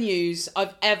the menus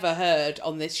I've ever heard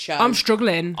on this show, I'm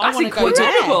struggling. I that's want to go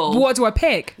incredible. What do I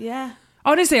pick? Yeah.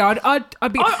 Honestly, I'd be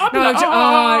I'd be no,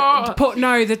 like, the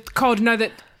cod, no,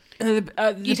 the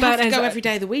You'd have to go every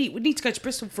day of the week. We'd need to go to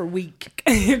Bristol for a week.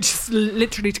 just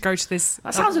literally to go to this.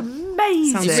 that sounds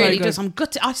amazing. Sounds It so really good. does. I'm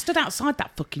gutted. I stood outside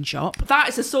that fucking shop. That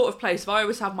is the sort of place, if I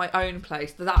always have my own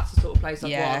place, that's the sort of place I'd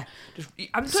Yeah. want.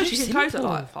 I'm sure So you can close at simple.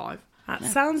 like 5. That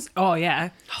sounds. Oh yeah,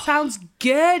 sounds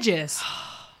gorgeous.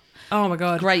 Oh my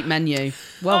God. Great menu.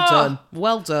 Well done.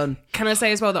 Well done. Can I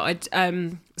say as well that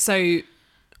so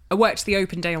I worked the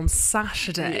open day on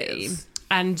Saturday, Yes.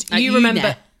 and At you Uni.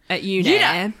 remember at uni.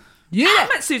 Uni. I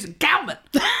met Susan Cowman.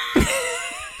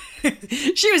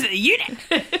 She was at the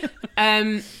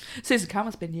uni. Susan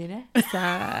Cowman's been uni. She's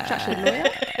actually a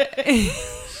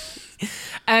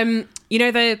lawyer. You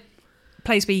know the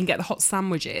place where you can get the hot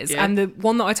sandwiches, Yeah. and the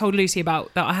one that I told Lucy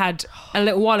about that I had a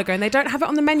little while ago, and they don't have it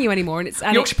on the menu anymore, and it's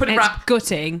Yorkshire pudding it's wrap.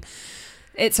 gutting.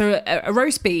 It's a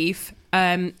roast beef,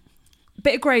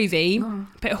 bit of gravy,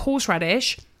 bit of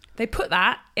horseradish. They put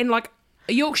that in like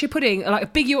a Yorkshire pudding, like a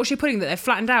big Yorkshire pudding that they've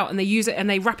flattened out, and they use it and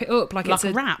they wrap it up like it's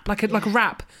a wrap. like a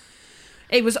wrap.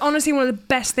 It was honestly one of the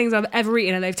best things I've ever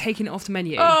eaten, and they've taken it off the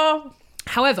menu. Oh,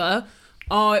 However,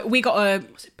 we got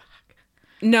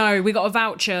a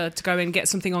voucher to go and get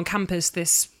something on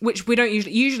campus. Which we don't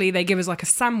usually they give us like a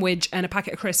sandwich and a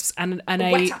packet of crisps and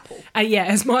a wet apple. yeah,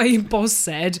 as my boss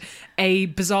said, a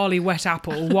bizarrely wet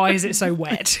apple. Why is it so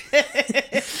wet?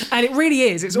 And it really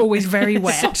is. It's always very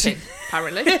wet. sopping,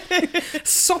 apparently.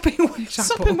 Sopping wet apple.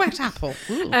 Sopping wet apple.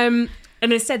 Ooh.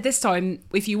 And instead, this time,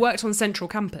 if you worked on Central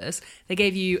Campus, they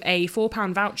gave you a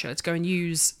 £4 voucher to go and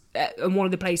use. And one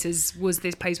of the places was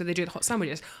this place where they do the hot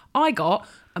sandwiches. I got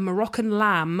a Moroccan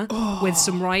lamb with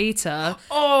some raita.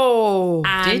 Oh,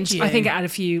 And did you? I think it had a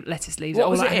few lettuce leaves. What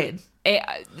Or was like- it in?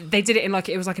 They did it in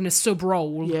it was like in a sub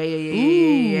roll. Yeah.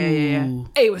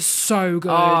 It was so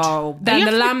good. Oh, Then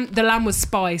the lamb was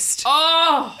spiced.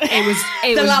 Oh, It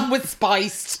The was lamb was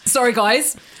spiced. sorry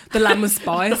guys, the lamb was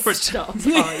spiced. I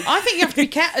think you have to be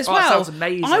careful as Oh, that well. sounds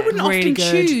amazing. I wouldn't Really often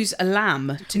good. choose a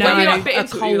lamb to No. go When you, like, bit a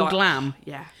into it, cold you're like- lamb.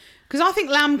 yeah. Because I think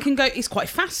lamb can go, it's quite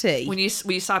fatty. Were you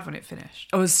sad when it finished?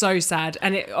 I was so sad,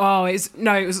 and it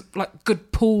was like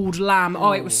good pulled lamb.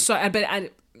 Oh, it was so and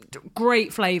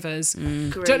great flavours.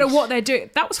 Don't know what they're doing.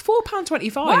 That was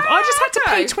 £4.25. I just had to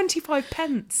pay okay. 25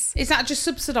 pence. Is that just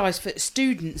subsidised for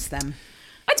students then?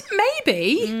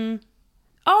 Maybe.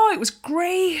 Oh, it was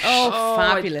great. Oh,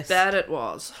 fabulous. I bet it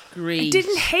was. Great. I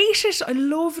didn't hate it. I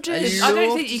loved it. I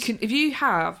don't think you can, if you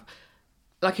have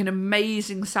like an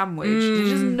amazing sandwich,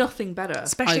 there's just nothing better.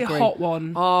 Especially I a agree. hot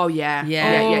one. Oh yeah,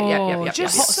 Yeah. yeah.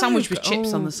 just- Hot so sandwich with good.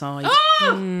 chips on Oh. the side.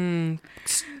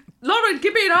 Lauren,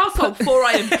 give me an arsehole before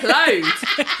I implode.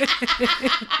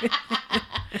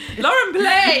 Lauren,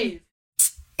 please.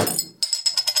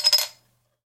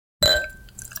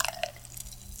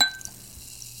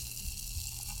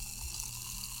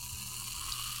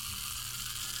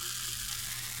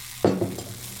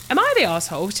 Am I the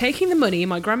arsehole for taking the money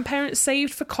my grandparents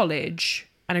saved for college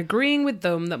and agreeing with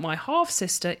them that my half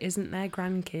sister isn't their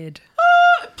grandkid?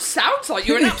 Sounds like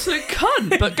you're an absolute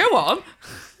cunt, but go on.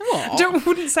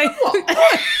 Wouldn't say What?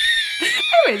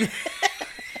 Who is it?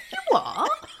 What?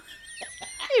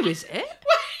 Who is it?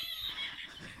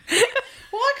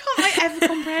 Why can't I ever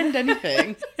comprehend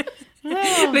anything?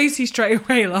 Lucy straight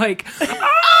away like,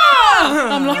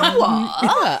 I'm like,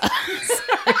 what?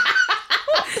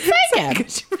 Say again.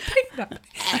 could you repeat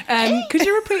that? Could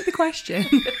you repeat the question?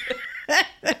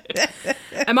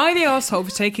 Am I the arsehole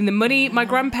for taking the money my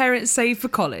grandparents saved for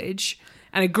college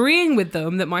and agreeing with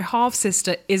them that my half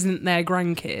sister isn't their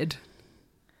grandkid?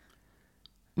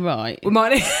 Right. We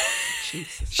might.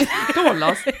 Go on,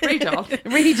 Loz. Read on.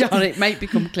 Read on, it may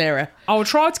become clearer. I'll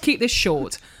try to keep this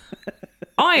short.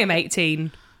 I am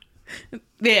 18.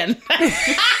 The end.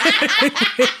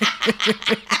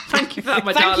 Thank you for that,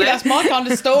 my Thank darling. you, that's my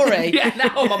kind of story. Yeah,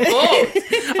 now I'm on board.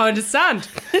 I understand.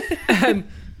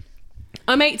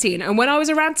 I'm 18, and when I was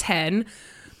around 10,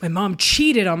 my mum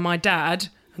cheated on my dad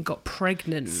and got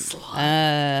pregnant.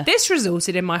 This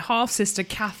resulted in my half-sister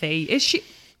Kathy. Is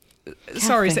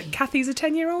it Kathy's a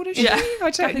 10-year-old, is she? Yeah.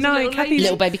 I don't Kathy's a know. little Kathy's lady.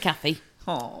 Little baby Kathy.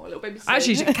 Oh, little baby.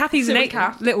 Actually, Kathy's an Silly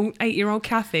Kath. little 8-year-old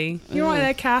Kathy. You're right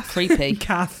there, Kath. Creepy.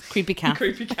 Kath. Creepy cat.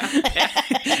 Creepy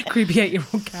cat. Creepy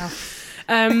 8-year-old Kath.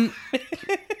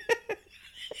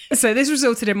 So this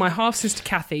resulted in my half-sister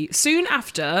Kathy. Soon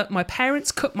after, my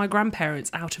parents cut my grandparents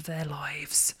out of their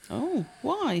lives. Oh,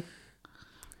 why?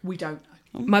 We don't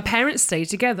know. My parents stayed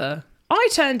together. I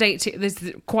turned 18. There's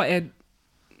quite a...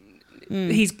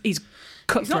 He's He's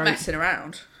cutthroat. not messing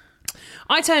around.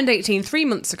 I turned 18 3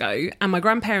 months ago and my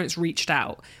grandparents reached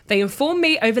out. They informed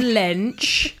me over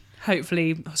lunch,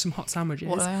 hopefully some hot sandwiches.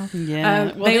 What they are?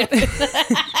 Yeah.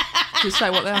 Just say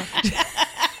what they are.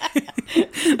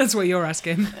 That's what you're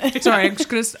asking. Sorry, I'm just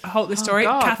going to hold this story.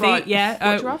 God, Kathy, right.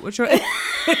 yeah. What'd you have?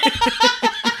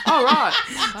 Oh, right.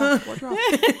 What'd you have?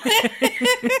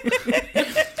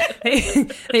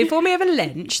 They informed me over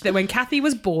lunch that when Kathy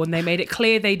was born, they made it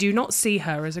clear they do not see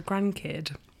her as a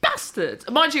grandkid. Bastards.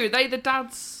 Mind you, are they the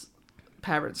dad's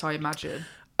parents, I imagine?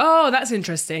 Oh, that's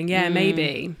interesting. Yeah,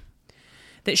 maybe.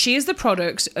 That she is the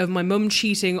product of my mum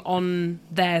cheating on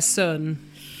their son.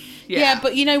 Yeah,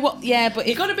 but you know what? Yeah, but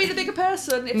You've got to be the bigger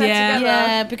person if they're Yeah. together.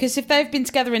 yeah, because if they've been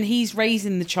together and he's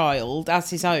raising the child as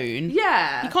his own,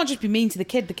 Yeah. you can't just be mean to the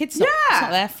kid. The kid's not, Yeah. it's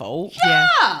not their fault.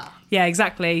 Yeah. Yeah,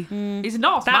 exactly. He's a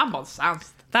nice That- man by the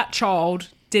sounds. That child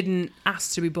didn't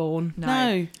ask to be born.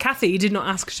 No. Kathy did not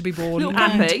ask to be born. Little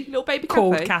and Kathy. Little baby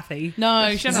called Kathy. Kathy.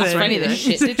 No, she didn't ask for any of this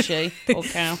shit, did she? Poor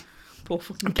cow. Poor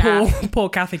fucking cat. Poor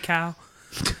Kathy cow.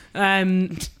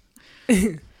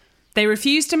 They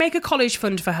refused to make a college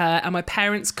fund for her and my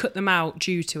parents cut them out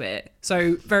due to it.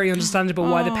 So very understandable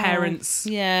why the parents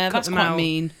Yeah, cut that's them quite out.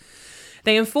 mean.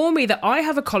 They informed me that I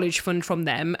have a college fund from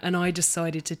them and I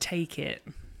decided to take it.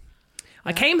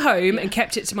 I came home and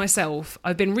kept it to myself.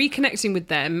 I've been reconnecting with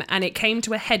them and it came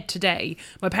to a head today.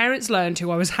 My parents learned who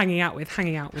I was hanging out with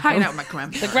Hanging them. out with my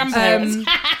grandparents. The grandparents.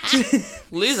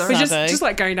 Loser. But Saddo. just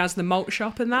like going down to the malt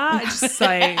shop and that. Just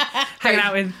like hanging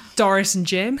out with Doris and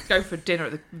Jim. Go for dinner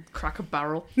at the Cracker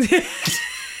Barrel.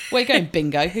 Where you going,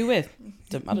 bingo? Who with?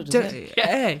 Don't matter, does it?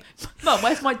 Hey. Mum,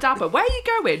 where's my dabber? Where are you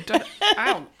going?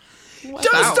 Ow. Don't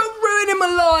stop ruining my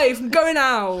life. I'm going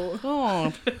out.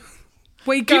 Oh,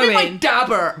 Where you Give going? me my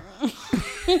dabber.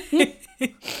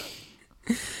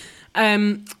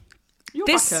 You're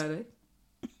This- back early.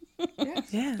 Yes.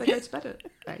 Yeah. They go to bed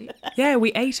at 8. Yeah,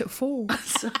 we ate at 4.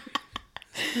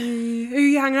 Who are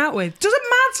you hanging out with? Doesn't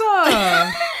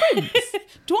matter.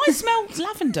 do I smell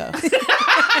lavender?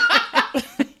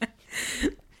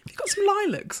 You've got some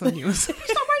lilacs on yours. Stop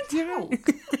wearing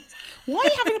talc. Why are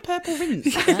you having a purple rinse?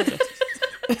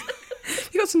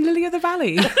 You got some Lily of the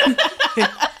Valley. Why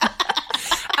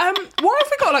have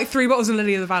we got like 3 bottles of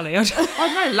Lily of the Valley? I don't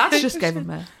know, lads just gave them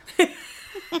there.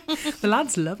 The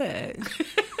lads love it.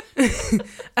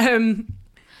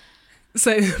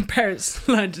 So parents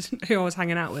learned who I was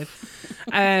hanging out with.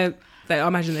 I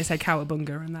imagine they said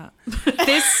Cowabunga and that.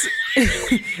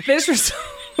 This result.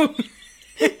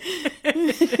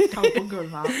 Cowabunga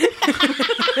and that.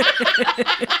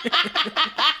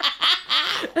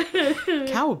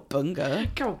 Cowabunga.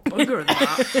 Cowabunga and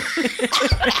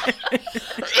that.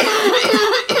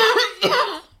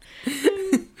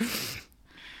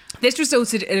 This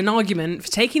resulted in an argument for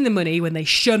taking the money when they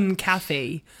shunned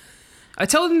Kathy. I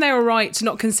told them they were right to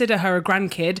not consider her a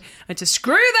grandkid and to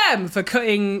screw them for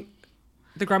cutting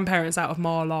the grandparents out of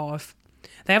my life.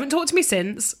 They haven't talked to me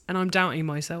since, and I'm doubting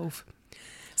myself.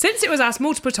 Since it was asked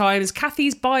multiple times,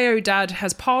 Kathy's bio dad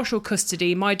has partial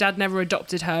custody. My dad never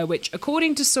adopted her, which,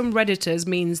 according to some Redditors,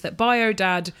 means that bio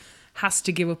dad has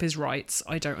to give up his rights.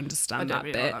 I don't understand I don't that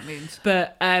really bit. know what that means.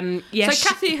 But yeah, So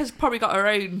Kathy has probably got her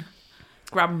own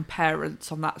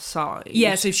grandparents on that side.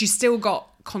 yeah, so she's still got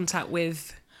contact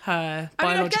with her I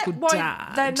mean, biological I get why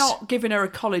dad. they're not giving her a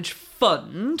college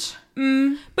fund.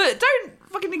 But don't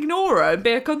fucking ignore her and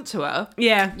be a cunt to her.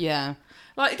 Yeah. Yeah.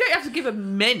 Like, you don't have to give her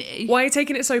many. Why are you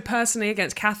taking it so personally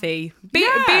against Kathy? Be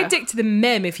a dick to the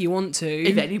mem if you want to.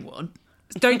 If anyone.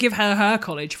 Don't give her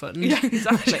college fund. Yeah,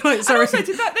 exactly. Like, And sorry. also,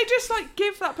 did that, they just like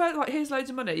give that person like, here's loads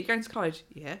of money. You're going to college.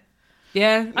 Yeah.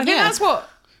 Yeah, I think Yeah. that's what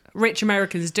rich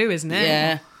Americans do, isn't it?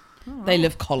 Yeah. They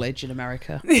love college in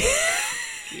America.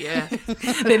 Yeah.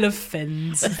 They love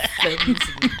fins.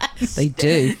 They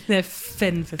do. They're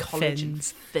fin for College and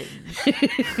fins.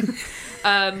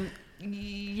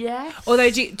 Yeah. Although,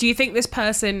 do you think this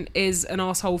person is an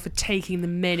asshole for taking the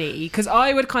money? Because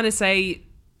I would kind of say,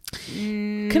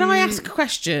 Can I ask a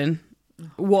question?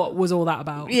 what was all that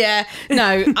about? Yeah.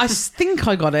 No, I think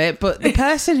I got it, but the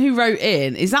person who wrote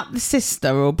in, is that the sister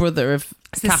or brother of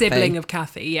It's the Kathy? sibling of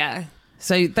Kathy, yeah.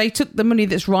 So they took the money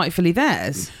that's rightfully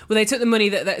theirs. Well, they took the money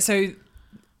that so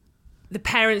the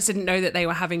parents didn't know that they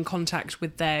were having contact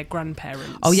with their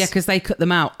grandparents. Oh yeah, because they cut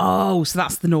them out. Oh, so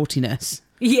that's the naughtiness.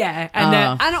 Yeah,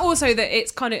 and also that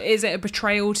it's kind of, is it a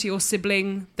betrayal to your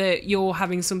sibling that you're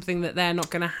having something that they're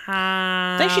not going to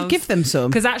have? They should give them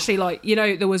some. Because actually, like, you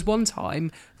know, there was one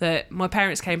time that my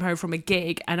parents came home from a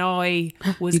gig and I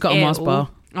was You got a Mars bar.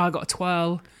 I got a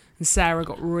twirl, and Sarah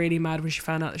got really mad when she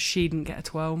found out that she didn't get a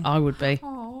twirl. I would be.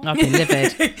 I'd be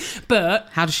livid. But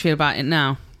How does she feel about it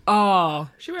now?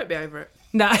 She won't be over it.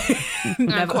 no,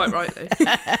 No, quite rightly.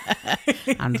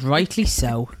 And rightly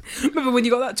so. remember when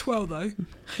you got that twirl though?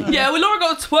 Yeah, well, Laura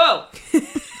got a twirl.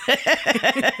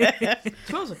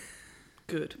 Twirls are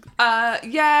good.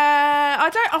 Yeah,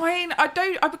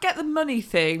 I would get the money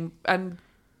thing, and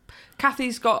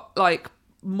Kathy's got like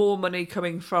more money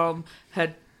coming from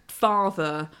her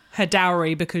father. Her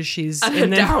dowry, because she's And in her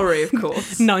the dowry, of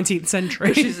course. 19th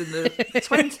century. She's in the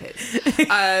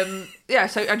 20s. Yeah,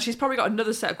 so, and she's probably got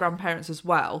another set of grandparents as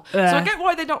well. So I get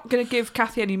why they're not going to give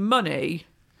Kathy any money.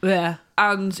 Yeah.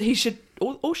 And he should,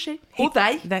 or she, or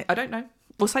they, I don't know.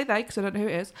 We'll say they, because I don't know who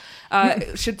it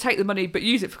is. Should take the money, but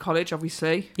use it for college,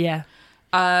 obviously. Yeah.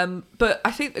 But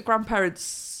I think the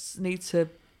grandparents need to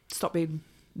stop being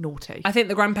naughty. I think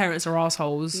the grandparents are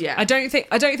assholes. Yeah. I don't think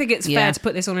it's Yeah. fair to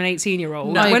put this on an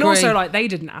 18-year-old. No, I when agree. also, like, they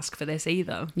didn't ask for this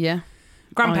either. Yeah.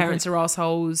 Grandparents are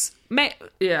assholes.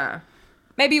 Yeah.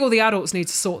 Maybe all the adults need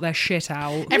to sort their shit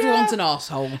out. Everyone's an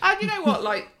arsehole. And you know what,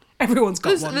 like, Everyone's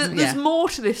got one. there's Yeah. more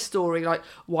to this story. Like,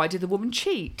 why did the woman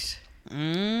cheat?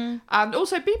 And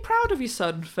also, be proud of your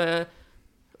son for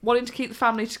wanting to keep the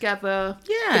family together,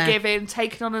 Yeah. forgiving,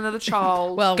 taking on another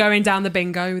child. Well, Going down the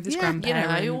bingo with his Yeah,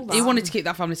 grandparents. all that. he wanted to keep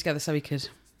that family together so he could.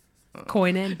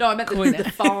 Coin in. No, I meant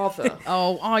the father.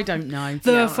 Oh, I don't know.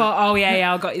 Oh,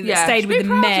 yeah, I got you. Yeah, Stayed just with be the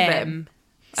proud of mem. him.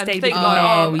 And Stayed think with like,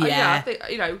 Oh, yeah, yeah. I think,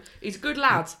 you know, he's a good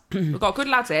lad. We've got good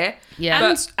lads here. Yeah.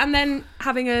 But and then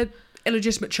having a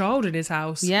illegitimate child in his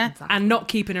house. Yeah. And not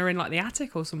keeping her in like the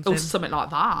attic or something. or something like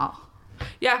that.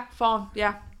 Yeah, fine.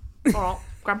 Yeah. All right.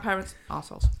 Grandparents,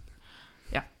 arseholes.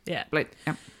 Yeah. Yeah.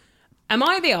 Yeah. Am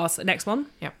I the arse? Next one.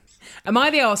 Yeah. Am I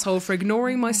the arsehole for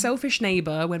ignoring my selfish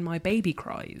neighbour when my baby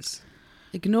cries?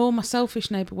 Ignore my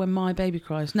selfish neighbour when my baby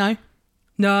cries. No.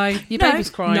 No. Your baby's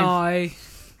crying. No.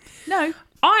 No.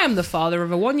 I am the father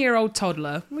of a 1-year-old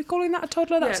toddler. Are we calling that a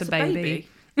toddler? That's it's a baby.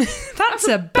 That's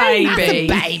a baby.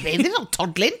 Baby, they're not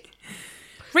toddling.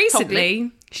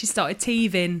 Recently, she started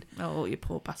teething Oh, you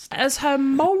poor bastard. as her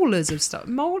molars have started.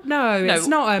 No, it's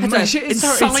not her molars.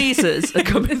 Incisors are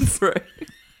coming through.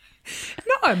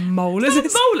 Not her molars.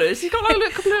 It's molars. She's got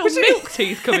like a couple of little milk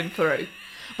teeth coming through.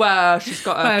 Well, she's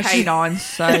got her canines,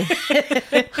 so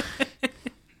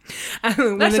And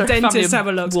when That's the her family dentist of have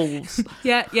a look. wolves.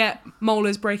 Yeah,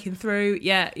 molars breaking through.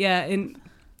 Yeah.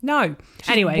 No.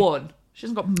 Anyway, One. She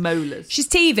hasn't got molars. she's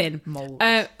teething.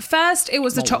 Molars. First, it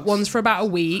was the top ones for about a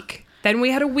week. Then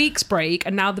we had a week's break,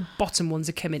 and now the bottom ones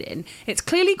are coming in. It's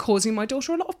clearly causing my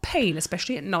daughter a lot of pain,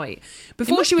 especially at night.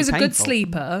 Before must she be was a good painful.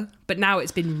 sleeper, but now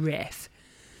it's been riff.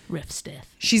 Riff stiff.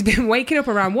 She's been waking up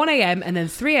around 1 a.m. and then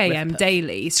 3 a.m.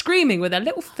 daily, screaming with her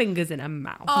little fingers in her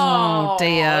mouth. Oh,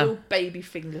 dear. Little baby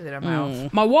fingers in her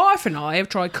mouth. My wife and I have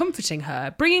tried comforting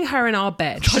her, bringing her in our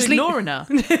bed. She's Sleep- ignoring her.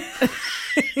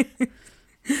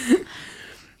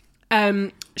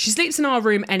 She sleeps in our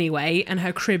room anyway, and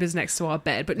her crib is next to our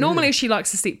bed. But normally she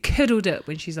likes to sleep cuddled up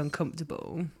when she's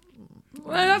uncomfortable.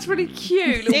 Well, that's really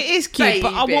cute. It is cute,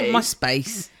 but I baby. want my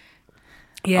space.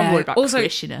 Yeah. I'm worried about also,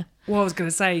 crushing her. what I was going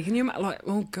to say, can you imagine, like,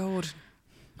 oh God.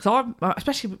 So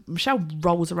especially Michelle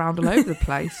rolls around all over the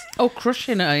place. Oh,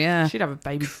 crushing her, yeah. She'd have a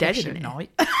baby dead in a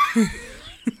night.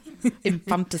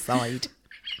 Infanticide.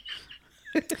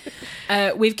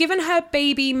 We've given her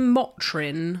baby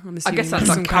Motrin. I'm I assuming guess that's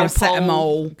some like kind of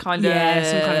paracetamol. kind of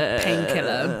some kind of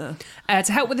painkiller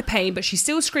to help with the pain, but she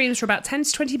still screams for about 10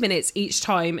 to 20 minutes each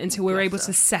time until we're able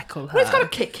to settle her. Well, it's got to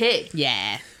kick in.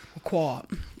 Yeah. Quite.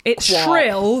 It's Quite.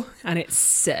 shrill and it's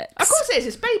sick. Of course it is.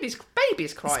 It's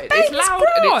baby's crying. baby's It's loud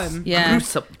crying. and it's Yeah.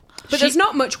 gruesome. But there's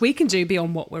not much we can do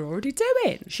beyond what we're already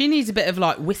doing. She needs a bit of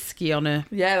like whiskey on her.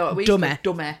 Yeah, like we Dummy.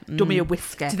 dummy a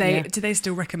whisker. Do they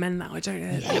still recommend that? I don't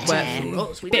know. It works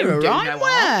for us. We Bit don't of do right no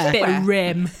wear. harm. Bit of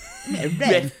rim.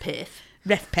 Ref piff.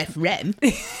 Ref pef rem.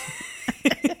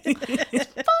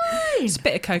 It's a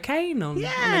bit of cocaine on the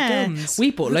Yeah. gums.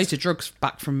 We bought loads of drugs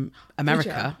back from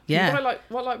America. Yeah.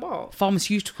 What?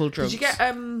 Pharmaceutical drugs. Did you get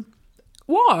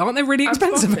Why? Aren't they really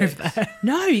expensive Antibiotics. over there?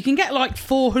 No, you can get like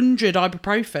 400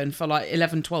 ibuprofen for like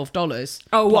 $11, $12.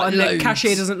 Oh, what? Like And the loads.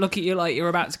 cashier doesn't look at you like you're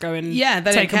about to go and Yeah,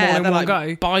 they take don't care. them all in They're one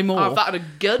like, go. buy more. I've had a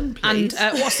gun, please.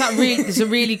 And what's that? There's a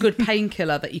really good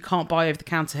painkiller that you can't buy over the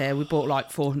counter here. We bought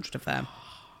like 400 of them.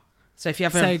 So if you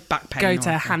have a back pain, go or to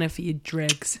anything. Hannah for your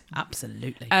dregs.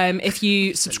 Absolutely. If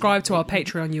you subscribe to our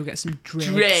Patreon, you'll get some dregs.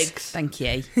 Dregs. Thank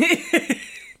you.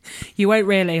 You won't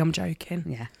really. I'm joking.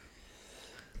 Yeah.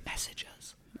 Message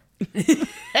us.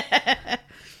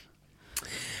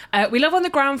 We live on the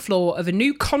ground floor of a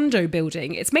new condo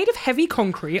building. It's made of heavy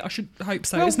concrete. I should hope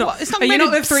so. Well, it's not. what? It's not Are you made not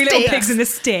of the three little sticks. pigs in the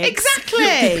sticks?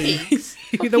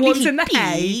 Exactly. The ones in the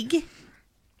hay. Pig.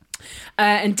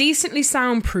 And decently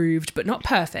soundproofed, but not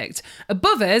perfect.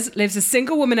 Above us lives a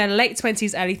single woman in her late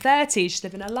 20s, early 30s. She's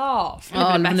living a laugh. Oh,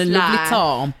 having a lovely life.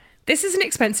 time. This is an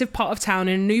expensive part of town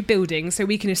in a new building, so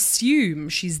we can assume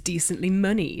she's decently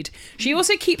moneyed. She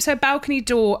also keeps her balcony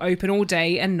door open all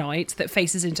day and night that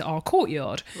faces into our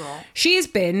courtyard. Right. She has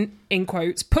been, in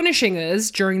quotes, punishing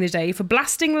us during the day for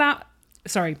blasting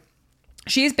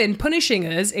She has been punishing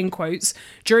us, in quotes,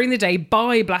 during the day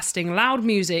by blasting loud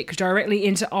music directly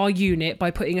into our unit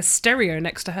by putting a stereo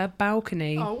next to her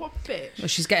balcony. Oh, what a bitch. Well,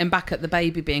 she's getting back at the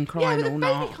baby being Yeah, crying but the all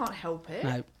baby night. can't help it.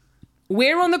 No.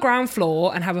 We're on the ground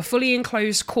floor and have a fully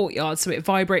enclosed courtyard so it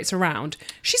vibrates around.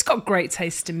 She's got great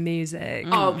taste in music.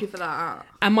 Oh, give her that.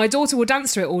 And my daughter will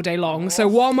dance to it all day long. So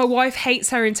while my wife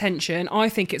hates her intention, I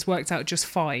think it's worked out just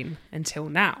fine until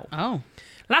now. Oh.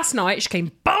 Last night, she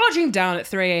came barging down at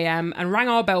 3 a.m. and rang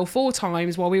our bell 4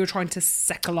 times while we were trying to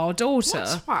seckle our daughter.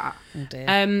 Twat. Oh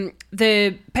dear.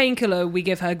 The painkiller we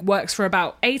give her works for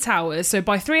about 8 hours. So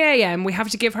by 3 a.m., we have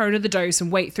to give her another dose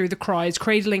and wait through the cries,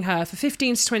 cradling her for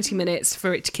 15 to 20 minutes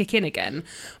for it to kick in again.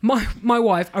 My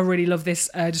wife, I really love this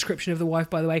description of the wife,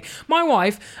 by the way. My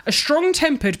wife, a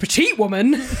strong-tempered petite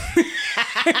woman,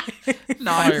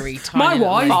 Fiery, tiny My little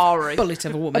wife- Fiery. bullet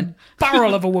of a woman.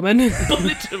 barrel of a woman,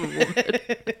 Bullet of a woman.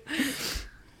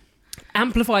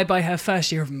 amplified by her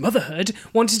first year of motherhood,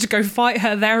 wanted to go fight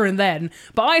her there and then.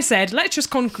 But I said, let's just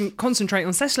concentrate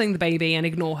on settling the baby and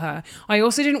ignore her. I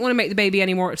also didn't want to make the baby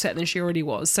any more upset than she already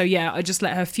was. So yeah, I just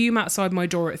let her fume outside my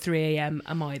door at 3 a.m.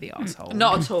 Am I the asshole?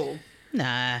 Not at all.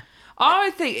 Nah.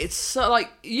 I think it's so, like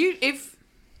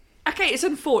okay, it's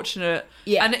unfortunate,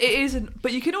 Yeah. and it isn't.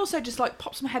 But you can also just like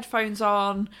pop some headphones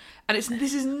on, and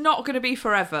this is not going to be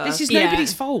forever. This is Yeah.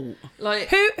 nobody's fault. like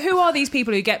Who are these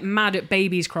people who get mad at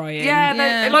babies crying? yeah,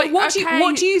 Yeah. like What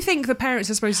okay, do you think the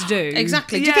parents are supposed to do?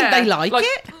 Exactly. Do you think Yeah, they like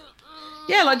it?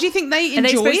 Yeah, like, do you think they Are they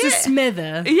enjoy supposed it? to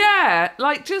smither? Yeah,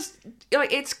 like just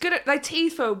like it's good. They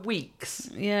teeth for weeks,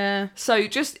 Yeah. so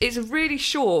just it's a really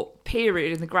short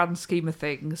period in the grand scheme of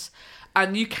things,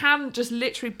 and you can just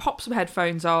literally pop some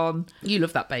headphones on. You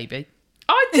love that baby.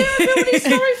 I do feel really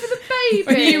sorry for the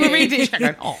baby. You were reading it,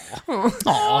 going,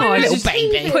 oh, little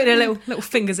baby. Putting her little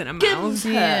fingers in her mouth.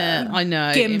 Yeah, I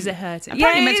know. Gims are hurting.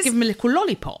 Apparently Yeah, meant to it's give him a little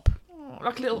lollipop.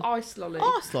 like a little ice lolly.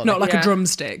 Arse lolly. not like Yeah. a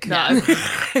drumstick. No.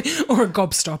 Or a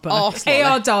gobstopper. Arse Hey,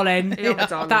 lolly. darling. Yeah,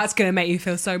 darling. That's going to make you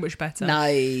feel so much better.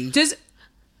 No. Just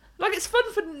Like it's fun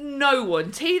for no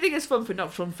one. Teething is fun for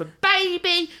not fun for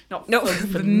baby, not no, fun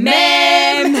for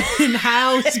mem and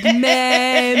house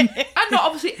mem and not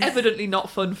obviously evidently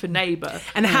not fun for neighbour.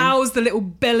 and how's the little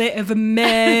billet of a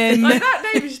mem. Like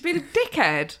that neighbour's just being a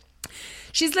dickhead.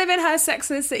 She's living her Sex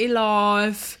and the City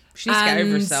life. She needs to get over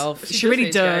and herself. She really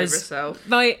needs to get over does. herself.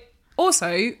 Like,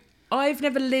 also, I've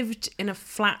never lived in a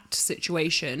flat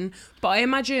situation, but I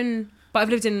imagine. But I've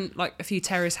lived in like a few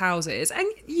terrace houses, and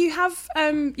you have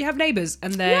neighbours,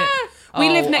 and they're we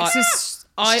Oh, lived next to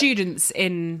I- students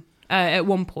in at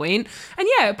one point, and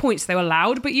yeah, at points they were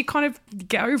loud, but you kind of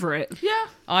get over it. Yeah,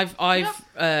 I've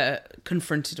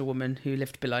confronted a woman who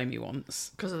lived below me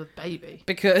once because of the baby.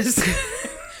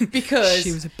 because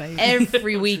She was a baby.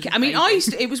 every week. I mean,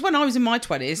 it was when I was in my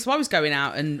 20s, so I was going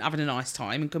out and having a nice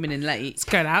time and coming in late.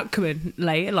 Going out, coming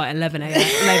late at like 11 a.m.,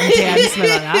 11 p.m., something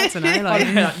like that. I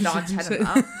don't know. Like, 9, 10 of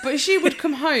that. But she would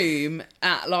come home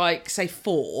at like say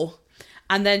 4,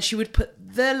 and then she would put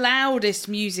the loudest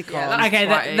music Yeah, on. that's okay,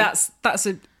 twatty. that's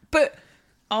a but.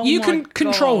 Oh You my can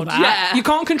control God. that. Yeah. You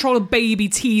can't control a baby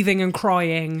teething and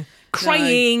crying.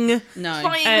 Crying No.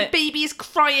 Crying, the baby is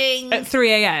crying. at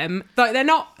 3 a.m. Like they're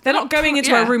not going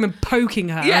into yeah. a room and poking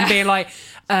her Yeah. and being like,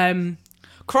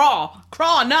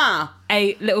 Craw, nah.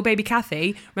 "Hey, little baby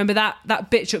Kathy, remember that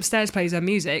bitch upstairs plays her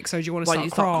music, so do you want to Why start you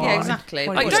stop- crying?" Yeah, exactly.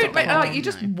 Why Like, do you don't stop make, crying? like, you're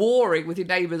just warring with your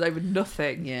neighbours over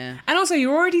nothing. Yeah. And also,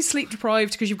 you're already sleep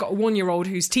deprived because you've got a 1-year-old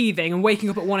who's teething and waking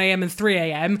up at 1 a.m. and 3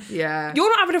 a.m. Yeah. You're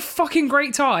not having a fucking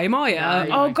great time, are you?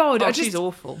 Oh God, Oh, she's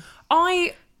awful.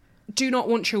 I do not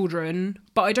want children,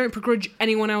 but I don't begrudge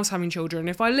anyone else having children.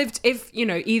 If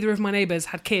either of my neighbours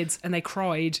had kids and they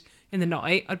cried in the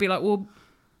night, I'd be like, well,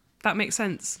 that makes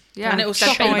sense. Yeah. And it will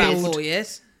Child. stop in about 4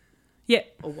 years. Yeah,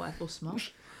 Or whatever, or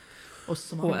smart. Or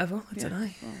smart. or whatever. I don't know.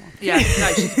 Yeah,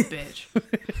 no, she's a bitch.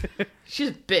 She's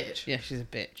a bitch. Yeah, she's a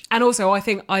bitch. And also, I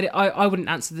think I wouldn't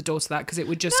answer the door to that because it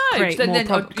would just create more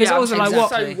problems. Because yeah, also, like,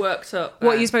 exactly. so worked up.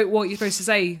 what are you supposed to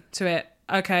say to it?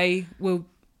 Okay, well,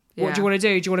 what do you want to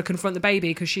do? Do you want to confront the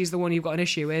baby because she's the one you've got an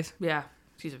issue with? Yeah,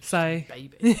 she's a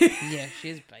baby. Yeah, she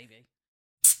is a baby.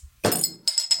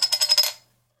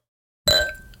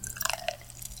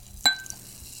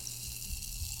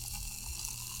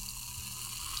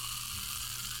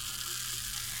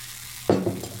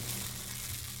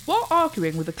 While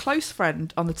arguing with a close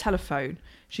friend on the telephone,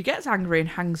 she gets angry and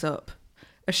hangs up.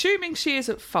 Assuming she is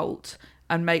at fault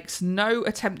and makes no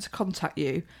attempt to contact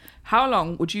you, how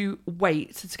long would you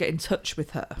wait to get in touch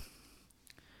with her?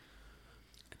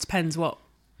 It depends what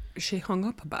she hung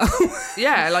up about.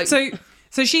 Yeah, like so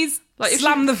she's like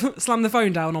slammed the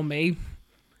phone down on me,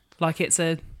 like it's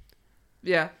a.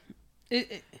 Yeah.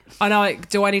 I know. Like,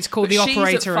 do I need to call the But she's at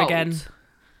operator fault. again?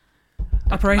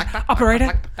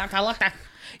 Operator.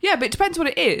 Yeah, but it depends what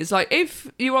it is. Like,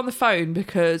 if you're on the phone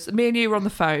because me and you were on the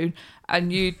phone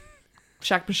and you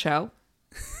shagged Michelle.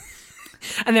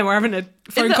 And then we're having a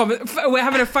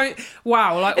phone.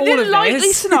 Wow, like In all the of likely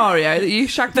this. scenario that you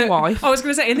shagged the wife. I was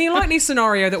going to say, in the likely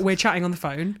scenario that we're chatting on the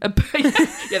phone.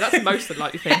 Yeah, that's the most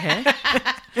unlikely thing here.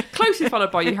 Closely followed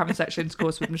by you having sexual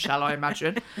intercourse with Michelle, I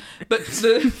imagine. But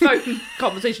the phone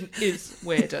conversation is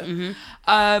weirder.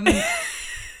 Mm-hmm.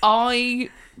 I'd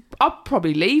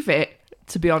probably leave it,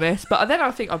 to be honest. But then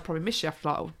I think I'd probably miss you after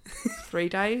like 3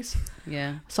 days.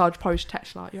 Yeah. So I'd probably just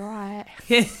text you like, "You're right.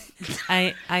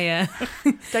 I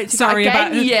Don't do Sorry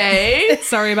that again, you.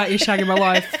 sorry about you shagging my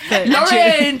wife. But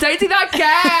Lauren, don't do that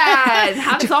again.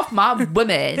 Hands off my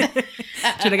woman.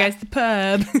 should I go to the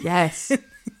pub? Yes.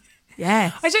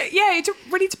 Yes. It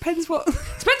really depends what.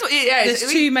 Depends what. Yeah,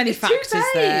 There's too many factors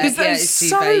there. Because Yeah, it's it's too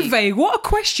so vague. vague. What a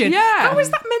question. Yeah. How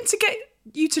is that meant to get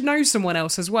you to know someone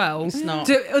else as well? It's not.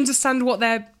 To understand what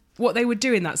they would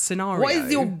do in that scenario. What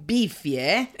is your beef,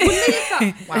 yeah?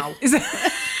 Wow. Is it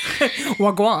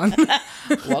Wagwan?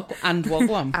 And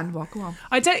wagwan. And walk on.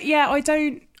 I don't know. No, I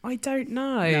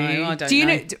don't Do you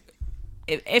know. know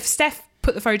if Steph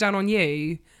put the phone down on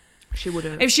you, She would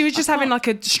have. if she was just having like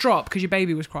a strop because your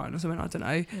baby was crying or something, I don't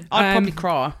know. I'd probably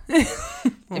cry.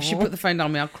 If she put the phone down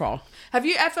on me, I'd cry. Have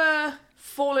you ever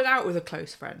fallen out with a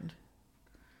close friend?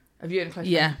 Have you and a close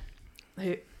Yeah.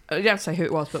 friend? You don't have to say who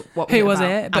it was, but what was Who it was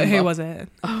about? it? But Amber. who was it?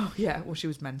 Oh, yeah. Well, she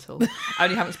was mental.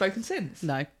 Only haven't spoken since.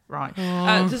 No. Right.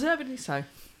 Oh. Deservedly so.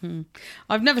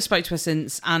 I've never spoke to her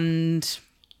since, and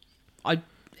I don't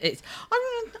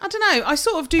know. I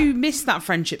sort of do miss that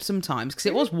friendship sometimes because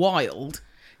it was wild.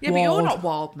 Yeah, but you're Wild. not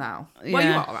wild now. Well, you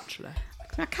Yeah. are, actually.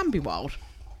 That can be wild.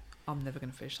 I'm never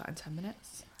going to finish that in 10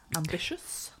 minutes.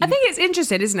 Ambitious. I think it's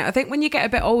interesting, isn't it? I think when you get a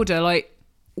bit older, like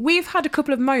we've had a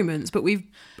couple of moments, but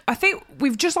I think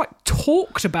we've just like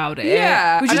talked about it.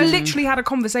 Yeah, we and just I- literally had a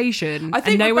conversation. I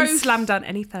think and no we're one both slammed down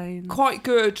any phone. Quite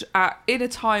good at, in a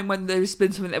time when there's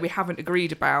been something that we haven't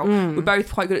agreed about, we're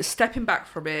both quite good at stepping back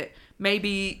from it,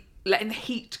 maybe letting the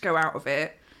heat go out of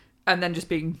it, and then just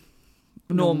being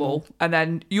normal. And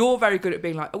then you're very good at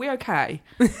being like, are we okay?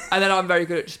 And then I'm very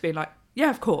good at just being like, yeah,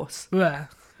 of course. Yeah.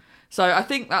 So I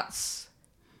think that's,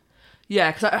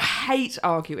 yeah, because I hate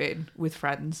arguing with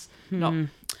friends. Not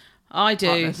I do.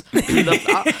 partners. Love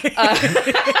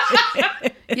that.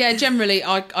 Yeah, generally,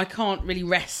 I can't really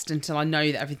rest until I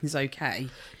know that everything's okay.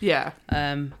 Yeah.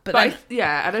 But But then,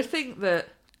 and I think that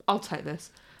I'll take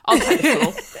this. I'll take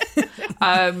the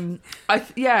floor.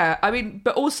 I mean,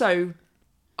 but also,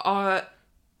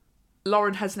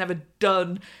 Lauren has never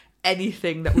done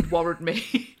anything that would warrant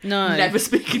me No. never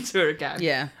speaking to her again.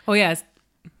 yeah. Oh yeah.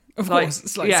 Of course,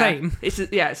 it's like yeah, same. It's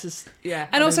just yeah.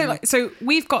 And I also, don't know. like, so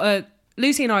we've got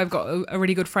Lucy and I have got a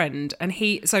really good friend, and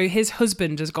his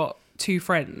husband has got 2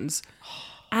 friends,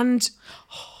 and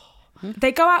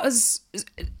they go out as.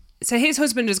 So his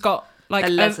husband has got like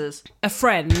a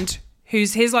friend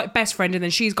who's his like best friend, and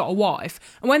then she's got a wife.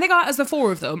 And when they go out as the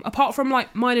 4 of them, apart from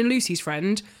like mine and Lucy's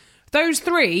friend, those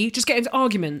 3 just get into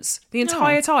arguments the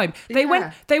entire time. They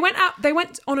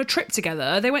went on a trip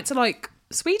together. They went to like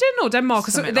Sweden or Denmark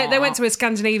or something. Something They like went that. to a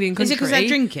Scandinavian country. Is it because they're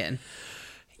drinking?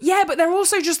 Yeah, but they're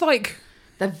also just like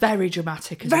they're very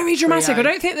dramatic. as a very dramatic. trio. I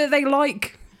don't think that they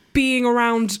like being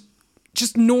around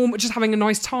just normal, just having a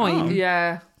nice time.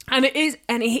 Yeah. And it is,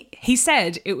 and he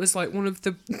said it was like one of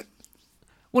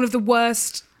the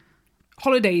worst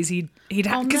holidays he'd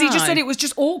had, because he just no. said it was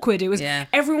just awkward. It was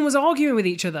everyone was arguing with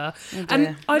each other,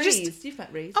 and I just You've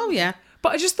met Reese. Oh, yeah.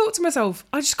 but I just thought to myself,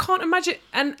 I just can't imagine.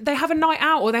 And they have a night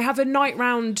out or they have a night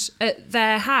round at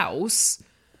their house.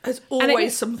 There's and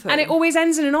always it, something. and it always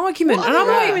ends in an argument. What and are I'm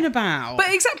you like, arguing about?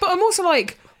 but I'm also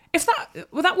like,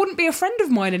 that wouldn't be a friend of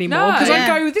mine anymore No. because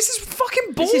Yeah. I'd go, this is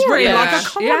fucking boring. This is rubbish. Like, I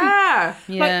can't. Yeah.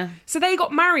 Yeah. So they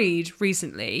got married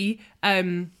recently.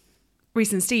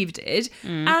 Reese and Steve did,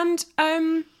 and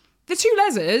the two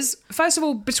Lesers, first of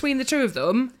all, between the two of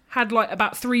them, had like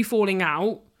about 3 falling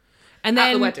out, and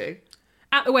then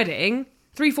At the wedding.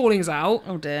 3 fallings out.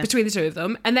 Oh, dear. Between the two of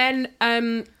them, and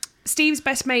then Steve's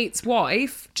best mate's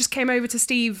wife just came over to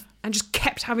Steve and just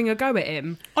kept having a go at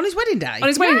him On his wedding day. on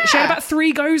his wedding. She had Yeah. about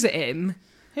 3 goes at him.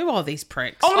 Who are these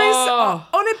pricks? On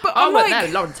it, but I'm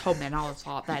like, Lauren told me and I was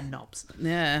like, they're knobs.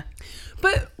 Yeah.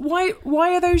 but why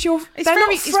are those your? They're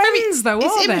not friends though, it's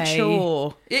are they?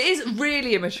 immature. It is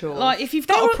really immature. Like, if you've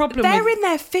got a problem They're with... in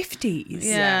their 50s.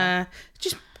 Yeah.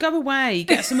 Just go away.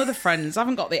 Get some other friends. I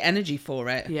haven't got the energy for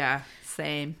it. yeah,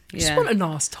 same. Just Yeah. want a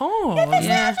nice time.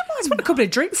 Yeah. Just want a couple of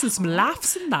drinks and some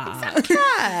laughs and that.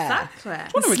 Exactly.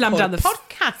 Wanna Slam record down a the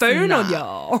podcast phone and on that.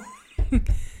 y'all.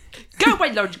 Go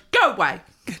away, Lauren. Go away.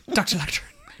 Dr. Lecter.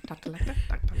 Dr. Lecter,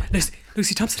 Dr. Lecter.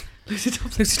 Lucy Thompson. Lucy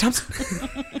Thompson.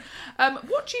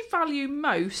 What do you value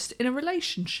most in a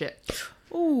relationship?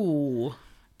 Ooh.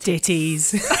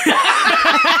 Titties.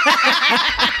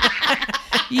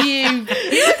 You're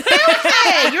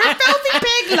filthy. You're a filthy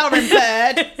pig, Lauren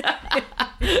Bird.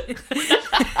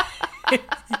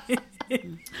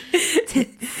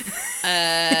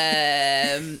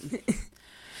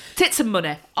 Tits and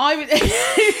money. I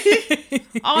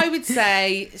would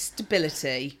say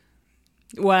stability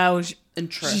Well, and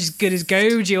trust. she's good as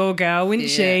gold, your girl, isn't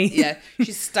she? Yeah,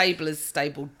 she's stable as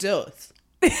stable does.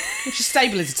 She's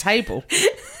stable as a table.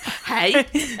 Hey,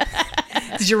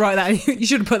 Did you write that? You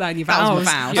should have put that in your vows. That was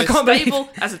my vows. I can't believe. stable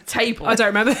as a table. I don't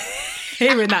remember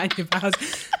hearing that in your vows.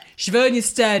 Siobhan,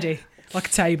 sturdy like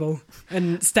a table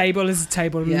and stable as a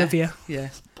table and Yeah. love you. Yeah.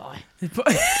 Bye.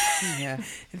 Yeah.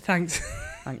 Thanks.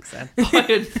 Thanks, then. Bye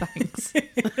and thanks.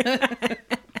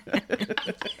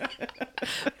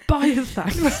 Bye and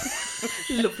thanks.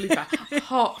 Lovely vow.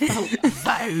 Heartfelt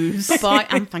vows. Bye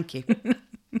and thank you.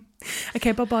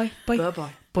 Okay, bye-bye. Bye.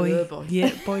 Bye-bye. Bye. Bye-bye.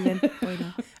 Yeah, bye then. Bye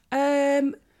now.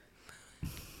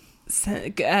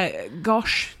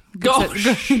 Gosh.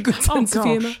 Gosh. Good sense of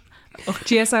gosh. humour.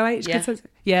 GSOH. Yeah. Good sense.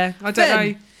 Yeah, I don't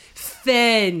Thin. know.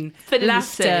 Thin. Thin and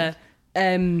Laughter.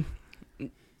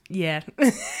 Yeah.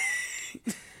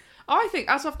 I think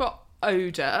as I've got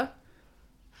older,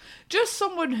 just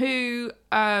someone who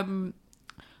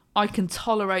I can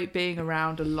tolerate being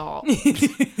around a lot. There's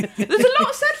a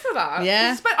lot said for that.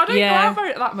 Yeah. I don't Yeah. go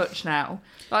out that much now.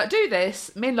 Like, do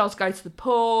this. Me and Loz go to the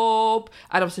pub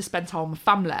and obviously spend time with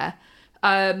family.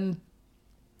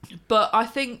 But I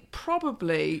think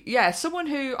probably, yeah, someone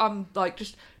who I'm like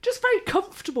just very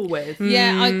comfortable with.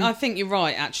 Yeah, I think you're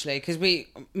right, actually, because me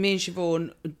and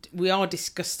Siobhan, we are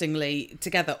disgustingly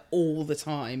together all the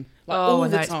time. Like, all I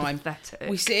the know, it's time. pathetic.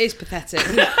 It is pathetic.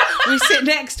 We sit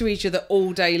next to each other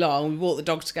all day long. We walk the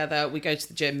dog together. We go to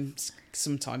the gym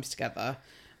sometimes together.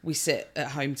 We sit at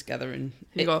home together and...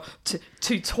 You got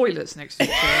two toilets next to each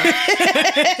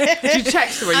other. She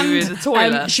checks when you're in the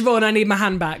toilet. Siobhan, I need my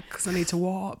hand back because I need to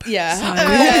warp. Yeah.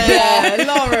 Yeah,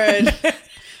 Lauren.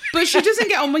 But she doesn't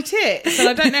get on my tits, and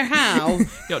I don't know how. You're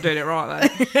not doing it right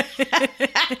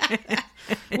then.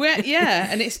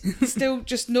 And it's still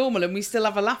just normal, and we still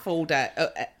have a laugh all day,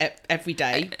 every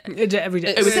day. Every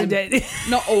day. It's-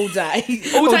 Not all day.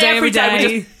 All day, day, every day, every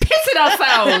we're just pissing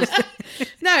ourselves.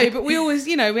 No, but we always,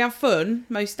 we have fun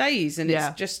most days, and Yeah.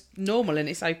 it's just normal, and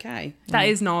it's okay. That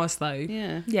is nice though.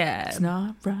 Yeah. Yeah.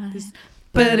 Not right.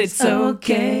 But it's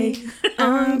okay.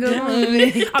 I'm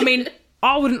gonna... I mean,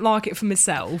 I wouldn't like it for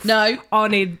myself. No. I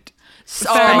need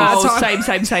fair amount of time.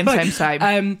 Same.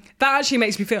 That actually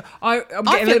makes me feel... I'm getting a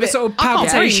feel little a bit bit- sort of I can't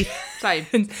palpitation. Same.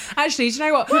 Actually, do you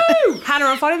know what? Hannah,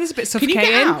 I'm finding this a bit you get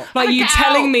suffocating. out? Like you Get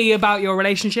telling out. me about your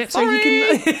relationship so you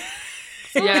can...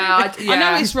 Yeah, I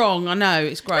know it's wrong. I know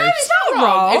it's gross. It's not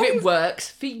wrong if it works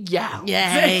for you.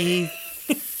 Yay.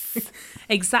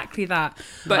 Exactly that.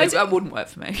 But that wouldn't work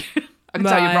for me. I can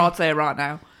tell you right there, right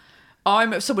now.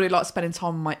 I'm somebody who likes spending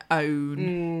time on my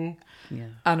own. Yeah.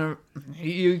 And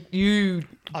you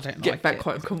I don't get like back it.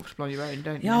 quite uncomfortable on your own,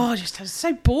 don't you? Oh, just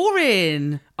so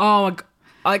boring. Oh,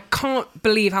 I can't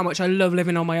believe how much I love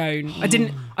living on my own.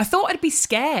 I thought I'd be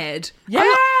scared. Yeah,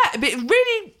 but it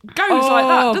really goes like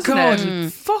that, doesn't God,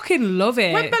 it? fucking love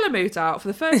it. When Bella moved out, for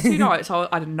the first 2 nights, I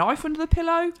had a knife under the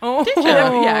pillow. Oh. Did you?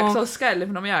 Yeah, because I was scared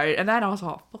living on my own. And then I was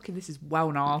like, fucking, this is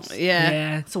well nice.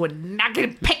 Yeah. Someone nagging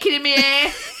and pecking in my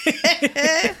ear.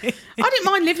 I didn't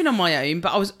mind living on my own,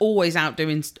 but I was always out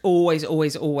doing, always,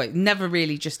 never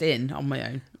really just in on my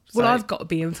own. Well, So- I've got to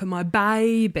be in for my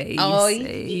baby. Oh, you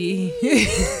see.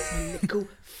 Little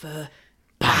fur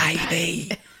baby.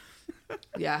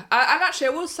 Yeah, and actually,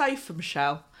 I will say for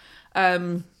Michelle,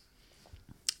 I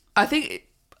think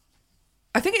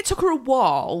it took her a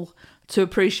while to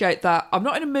appreciate that I'm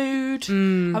not in a mood.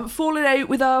 I haven't fallen out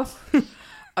with her.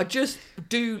 I just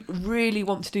do really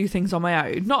want to do things on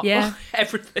my own, not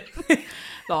everything.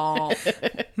 Like,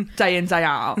 day in, day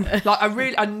out.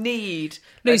 Like, I need...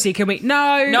 Lucy, can we...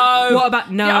 No. What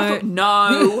about no? Yeah, I thought,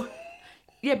 no.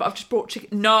 Yeah, but I've just brought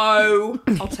chicken. No.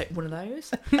 I'll take one of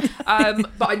those.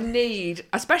 But I need,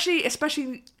 especially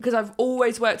because I've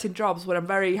always worked in jobs when I'm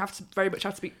very much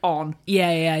have to be on.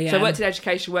 Yeah. So I worked in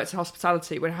education, worked in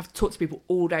hospitality, where I have to talk to people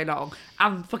all day long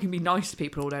and fucking be nice to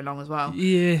people all day long as well.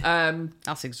 Yeah.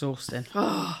 That's exhausting.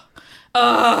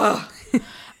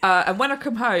 And when I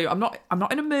come home, I'm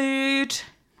not in a mood,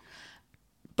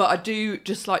 but I do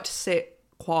just like to sit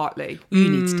quietly. You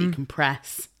need to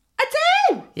decompress. I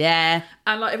do. Yeah.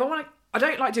 And like, if I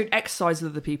don't like doing exercise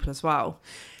with other people as well.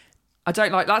 I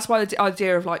don't like. That's why the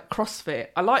idea of like CrossFit.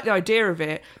 I like the idea of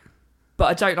it, but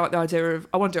I don't like the idea of.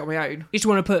 I want to do it on my own. You just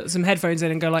want to put some headphones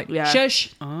in and go like,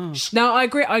 shush. Oh. No, I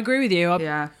agree with you.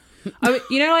 Yeah.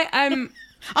 You know, like I'm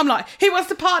like, who wants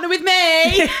to partner with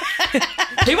me?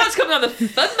 Who wants to come on the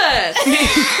fun bus?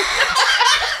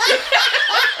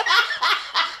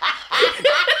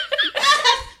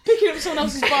 Picking up someone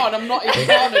else's bar and I'm not even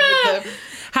partnered with them.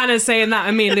 Hannah's saying that,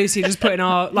 and me and Lucy just putting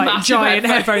our like Massive giant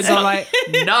headphones on, like,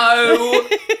 no.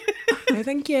 no,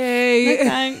 thank you.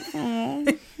 Thanks.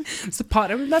 It's a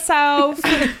partner with myself.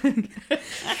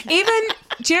 Even,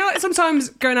 do you know, like, sometimes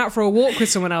going out for a walk with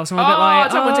someone else, I'm a bit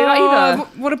like, I don't want to do that either.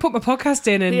 I want to put my podcast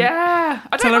in and Yeah,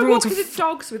 I tell don't everyone like to walking the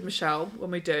dogs with Michelle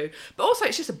when we do, but also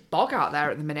it's just a bog out there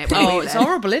at the minute. Oh, it's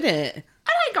horrible, isn't it?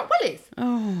 I ain't got wellies.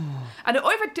 Oh. And if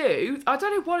I do, I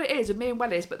don't know what it is with me and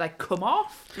wellies, but they come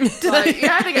off. Like,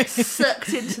 yeah, they get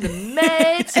sucked into the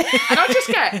mud, and I just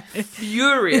get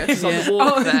furious on the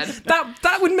walk. Then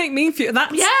that would make me feel.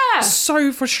 That's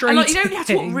so frustrating. And like, you know, you have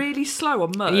to walk really slow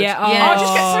on mud. Yeah, I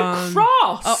just get so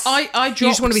cross. I dropped you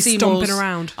just want to be Seymour's, stomping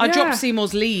around. I Yeah. dropped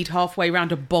Seymour's lead halfway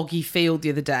around a boggy field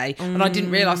the other day, and I didn't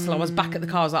realise till I was back at the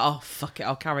car. I was like, oh, fuck it,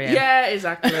 I'll carry it. Yeah,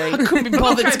 exactly. I couldn't be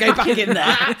bothered to go back in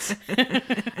there.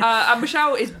 And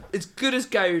Michelle is as good as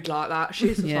gold like that.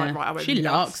 She's just like, right, I won't She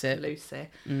likes it. Lucy.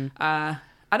 And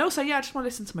also, I just want to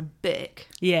listen to my Bic.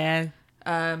 Yeah.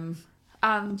 And,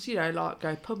 you know, like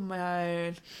go pub on my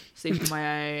own, sleep on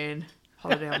my own,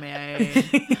 holiday on my own,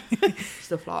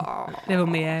 stuff like that. Live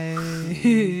on my own. But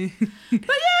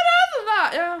yeah, other than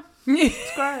that,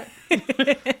 it's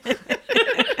great.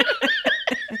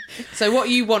 So what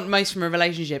you want most from a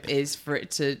relationship is for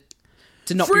it to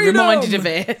not Freedom! be reminded of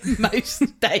it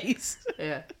most days.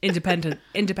 Yeah.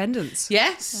 Independence.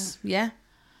 Yes. Yeah.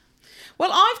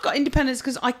 Well, I've got independence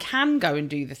because I can go and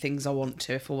do the things I want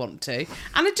to if I want to. And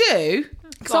I do.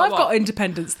 Because I've got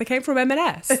independence. They came from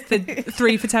M&S. The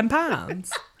 3 for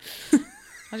 £10.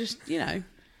 I just, you know.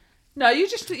 No, you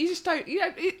just don't, you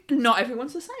know, not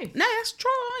everyone's the same. No, let's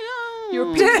try.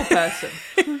 You're a people person.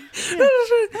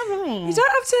 You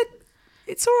don't have to...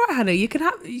 It's all right, Hannah. You can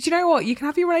have... Do you know what? You can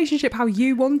have your relationship how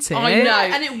you want it. I know.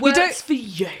 And it works for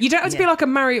you. You don't have to be like a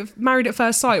married at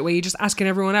first sight where you're just asking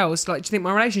everyone else, like, do you think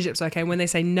my relationship's okay? And when they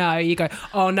say no, you go,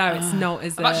 oh, no, it's not,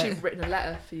 is it? I've actually written a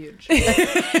letter for you.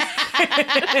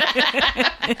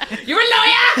 You're a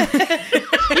liar!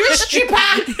 You're a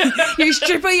stripper! You're a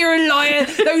stripper, you're a liar.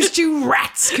 Those two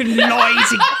rats can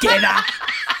lie together.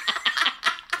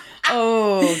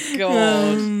 Oh,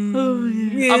 God.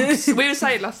 We were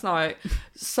saying last night,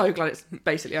 so glad it's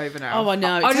basically over now. Oh, I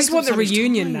know. I just want the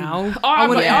reunion now.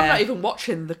 I'm not even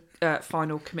watching the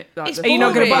final commit. Like, It's Are you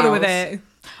not going to bother with boring.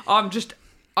 it?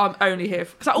 I'm only here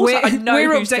because I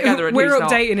know who's together and we're who's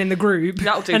not. updating in the group.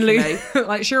 That'll do and for me.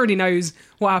 Like, she already knows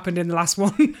what happened in the last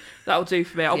one. That'll do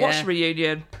for me. I'll watch Yeah. the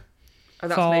reunion. And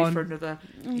that's Fun. me for another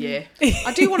year.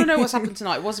 I do want to know what's happened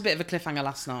tonight. It was a bit of a cliffhanger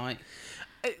last night.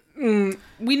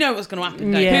 We know what's going to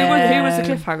happen, don't we? Yeah. Who was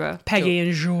the cliffhanger? Peggy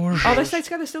and George. Oh, they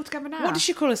still together now. What does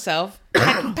she call herself?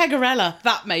 Pegarella.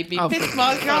 That made me piss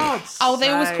my God's Oh, they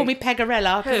always sake. call me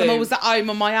Pegarella because I'm Who? always at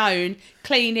home on my own,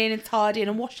 cleaning and tidying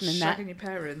and washing and that. Shagging your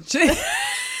parents.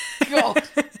 God.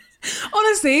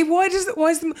 Honestly, why is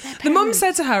the mum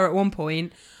said to her at one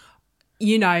point,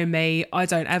 you know me, I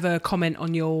don't ever comment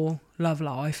on your love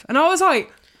life. And I was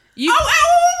like, what?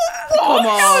 Come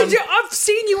on. No, I've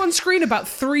seen you on screen about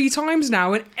 3 times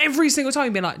now, and every single time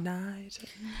you've been like, no. I don't.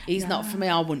 He's not for me.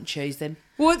 I wouldn't choose him.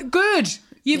 Well, good.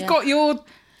 You've got your...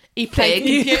 He played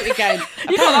computer games.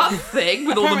 You got that thing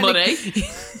with all the money.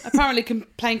 Apparently,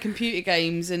 playing computer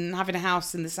games and having a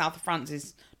house in the south of France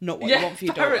is not what you want for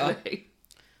your daughter. apparently.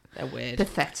 They're weird.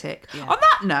 Pathetic. Yeah. On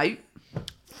that note,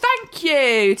 Thank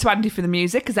you to Andy for the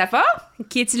music, as ever.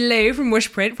 Thank you to Lou from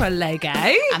Wishprint for a logo.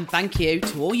 And thank you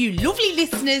to all you lovely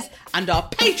listeners and our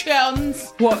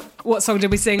Patreons. What song did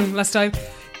we sing last time?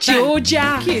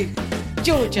 Georgia. Thank you.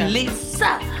 Georgia.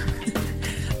 Lisa.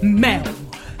 Mel.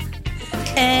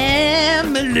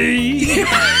 Emily.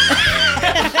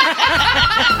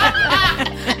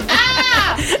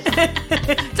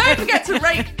 Don't forget to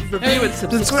rate, review and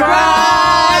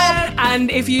subscribe. And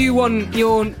if you want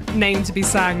your name to be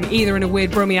sang either in a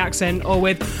weird Brummie accent or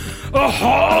with a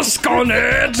husk on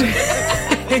it,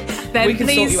 then We can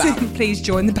sort you out. please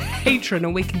join the Patreon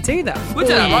and we can do that for We'll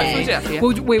do that, you. right? We'll do that for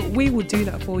you. We will do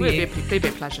that for you. Be a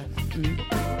bit pleasure.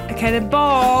 Okay then,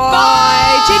 bye.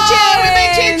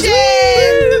 Bye. Chin chin.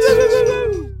 Chin chin.